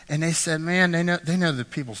people, and they said, man, they know the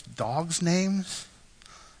people's dogs' names.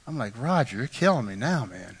 I'm like, Roger, you're killing me now,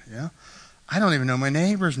 man. I don't even know my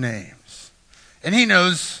neighbors' names. And he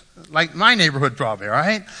knows, like, my neighborhood probably, all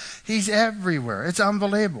right? He's everywhere. It's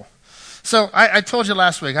unbelievable. So I told you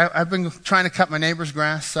last week, I've been trying to cut my neighbor's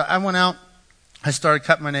grass. So I went out. I started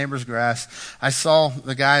cutting my neighbor's grass. I saw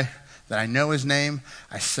the guy that I know his name.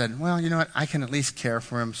 I said, well, you know what? I can at least care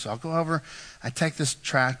for him. So I'll go over. I take this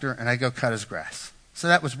tractor, and I go cut his grass. So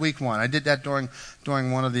that was week one. I did that during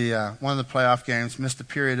one of the playoff games. Missed the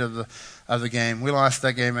period of the game. We lost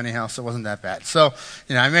that game anyhow, so it wasn't that bad. So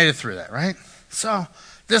I made it through that, right? So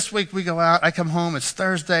this week we go out. I come home. It's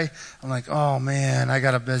Thursday. I'm like, oh man, I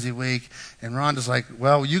got a busy week. And Rhonda's like,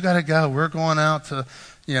 well, you got to go. We're going out to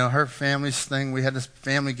her family's thing. We had this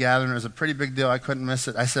family gathering. It was a pretty big deal. I couldn't miss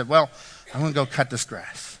it. I said, well, I'm going to go cut this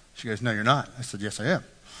grass. She goes, no, you're not. I said, yes, I am.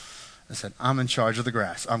 I said, I'm in charge of the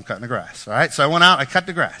grass. I'm cutting the grass. All right? So I went out. I cut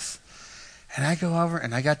the grass. And I go over,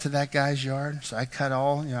 and I got to that guy's yard. So I cut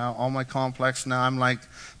all my complex. Now I'm like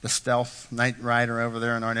the stealth night rider over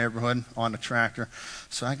there in our neighborhood on the tractor.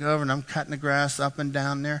 So I go over, and I'm cutting the grass up and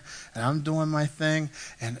down there, and I'm doing my thing,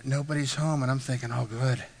 and nobody's home. And I'm thinking, oh,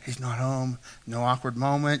 good. He's not home. No awkward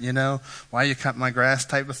moment, Why you cut my grass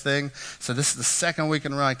type of thing. So this is the second week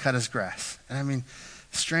in a row I cut his grass. And I mean,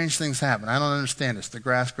 strange things happen. I don't understand this. The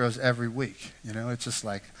grass grows every week. It's just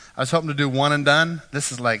like, I was hoping to do one and done.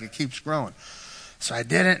 This is like, it keeps growing. So I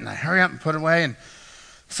did it, and I hurry up and put it away. And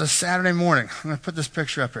so Saturday morning, I'm going to put this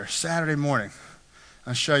picture up here. Saturday morning,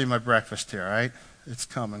 I'll show you my breakfast here, all right? It's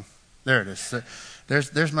coming. There it is.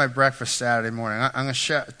 There's my breakfast Saturday morning. I'm going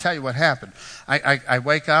to tell you what happened. I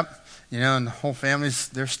wake up. And the whole family's,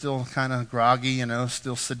 they're still kind of groggy,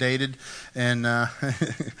 still sedated and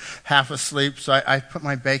half asleep. So I put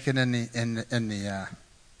my bacon in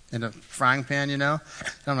the frying pan, And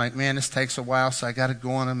I'm like, man, this takes a while, so I got to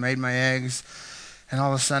go on and made my eggs. And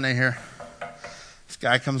all of a sudden I hear this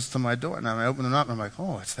guy comes to my door, and I open it up, and I'm like,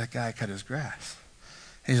 oh, it's that guy who cut his grass.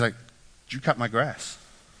 He's like, did you cut my grass?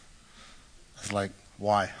 I was like,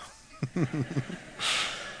 why? I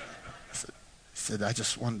said, I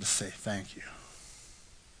just wanted to say thank you.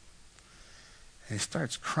 And he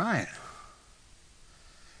starts crying.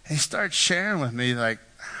 And he starts sharing with me, like,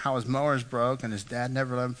 how his mower's broke and his dad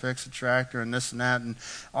never let him fix the tractor and this and that and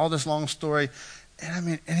all this long story. And I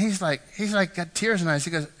mean, and he's like got tears in his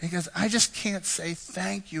eyes. He goes, I just can't say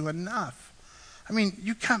thank you enough. I mean,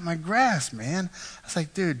 you cut my grass, man. I was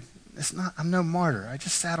like, dude, I'm no martyr. I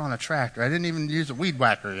just sat on a tractor. I didn't even use a weed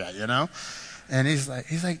whacker yet, And he's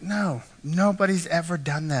like, no, nobody's ever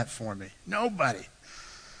done that for me. Nobody.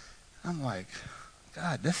 I'm like,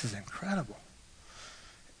 God, this is incredible.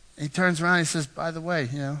 He turns around and he says, by the way,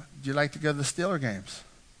 do you like to go to the Steeler games?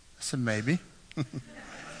 I said, maybe. He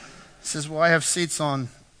says, well, I have seats on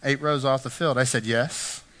 8 rows off the field. I said,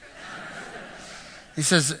 yes. He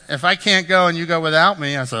says, if I can't go and you go without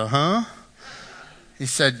me, I said, huh? He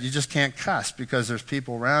said, you just can't cuss because there's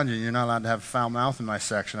people around you and you're not allowed to have a foul mouth in my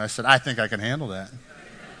section. I said, I think I can handle that.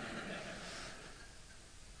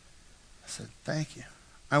 I said, thank you.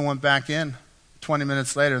 I went back in. 20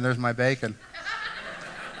 minutes later, and there's my bacon.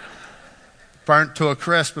 Burnt to a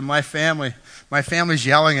crisp, and my family's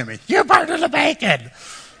yelling at me, you burned the bacon!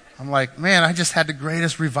 I'm like, man, I just had the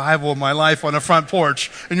greatest revival of my life on the front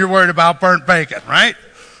porch, and you're worried about burnt bacon, right?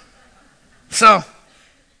 So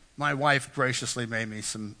my wife graciously made me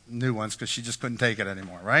some new ones because she just couldn't take it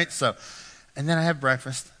anymore, right? So, and then I have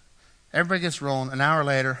breakfast. Everybody gets rolling. An hour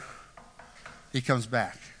later, he comes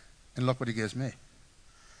back, and look what he gives me.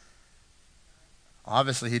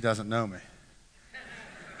 Obviously, he doesn't know me.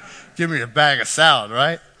 Give me a bag of salad,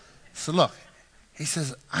 right? So look, he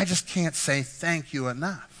says, I just can't say thank you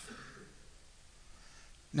enough.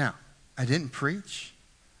 Now, I didn't preach.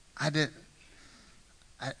 I didn't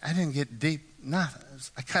get deep, nothing.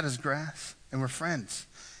 I cut his grass, and we're friends.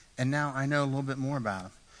 And now I know a little bit more about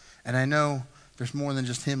him. And I know there's more than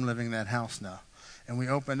just him living in that house now. And we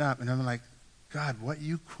opened up, and I'm like, God, what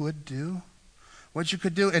you could do, what you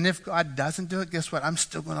could do. And if God doesn't do it, guess what? I'm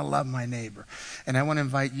still going to love my neighbor. And I want to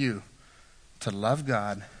invite you to love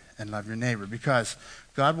God and love your neighbor, because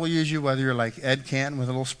God will use you whether you're like Ed Canton with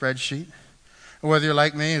a little spreadsheet, or whether you're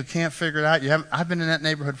like me who can't figure it out. I've been in that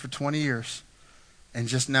neighborhood for 20 years and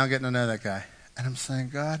just now getting to know that guy. And I'm saying,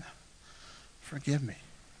 God, forgive me.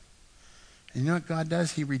 And you know what God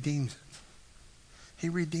does? He redeems it. He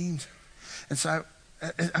redeems it. And so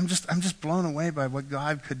I'm just blown away by what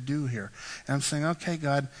God could do here. And I'm saying, okay,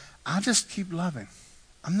 God, I'll just keep loving.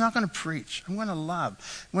 I'm not going to preach. I'm going to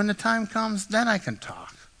love. When the time comes, then I can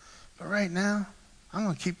talk. But right now, I'm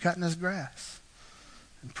going to keep cutting this grass.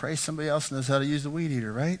 And pray somebody else knows how to use the weed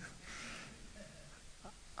eater, right?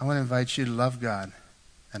 I want to invite you to love God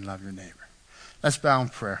and love your neighbor. Let's bow in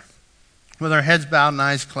prayer. With our heads bowed and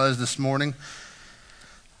eyes closed this morning,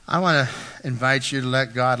 I want to invite you to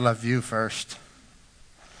let God love you first.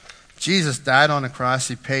 Jesus died on the cross.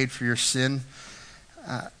 He paid for your sin.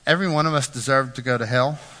 Every one of us deserved to go to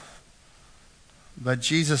hell, but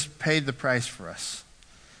Jesus paid the price for us,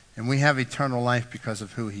 and we have eternal life because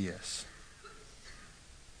of who he is.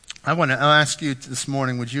 I'll ask you this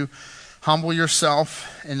morning, would you humble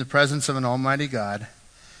yourself in the presence of an almighty God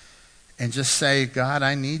and just say, God,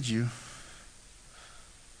 I need you.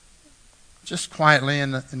 Just quietly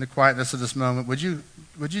in the quietness of this moment, would you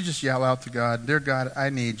just yell out to God, dear God, I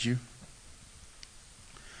need you.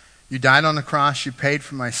 You died on the cross, you paid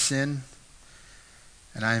for my sin,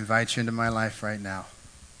 and I invite you into my life right now.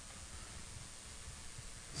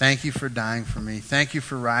 Thank you for dying for me. Thank you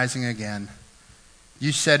for rising again.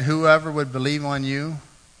 You said whoever would believe on you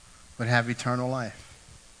would have eternal life.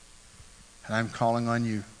 And I'm calling on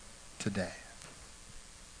you today.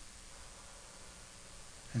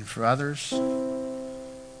 And for others,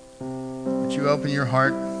 would you open your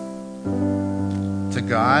heart to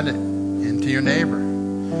God and to your neighbor?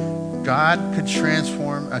 God could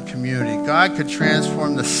transform a community. God could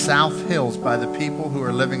transform the South Hills by the people who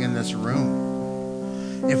are living in this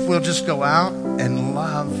room. If we'll just go out and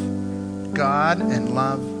love God and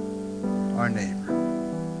love our neighbor.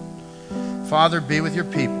 Father, be with your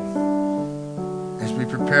people as we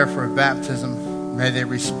prepare for a baptism. May they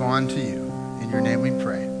respond to you. In your name we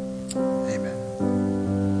pray. Amen.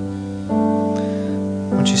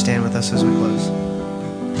 Won't you stand with us as we close?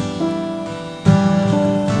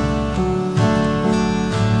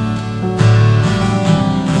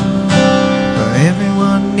 For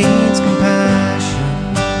everyone needs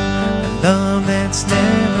compassion and love that's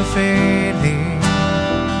never fading.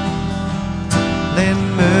 Let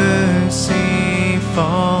mercy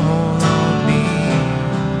fall on me.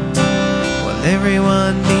 Well,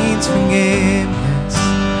 everyone needs forgiveness,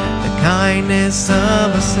 the kindness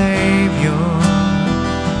of a Savior,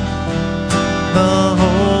 the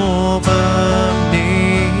hope of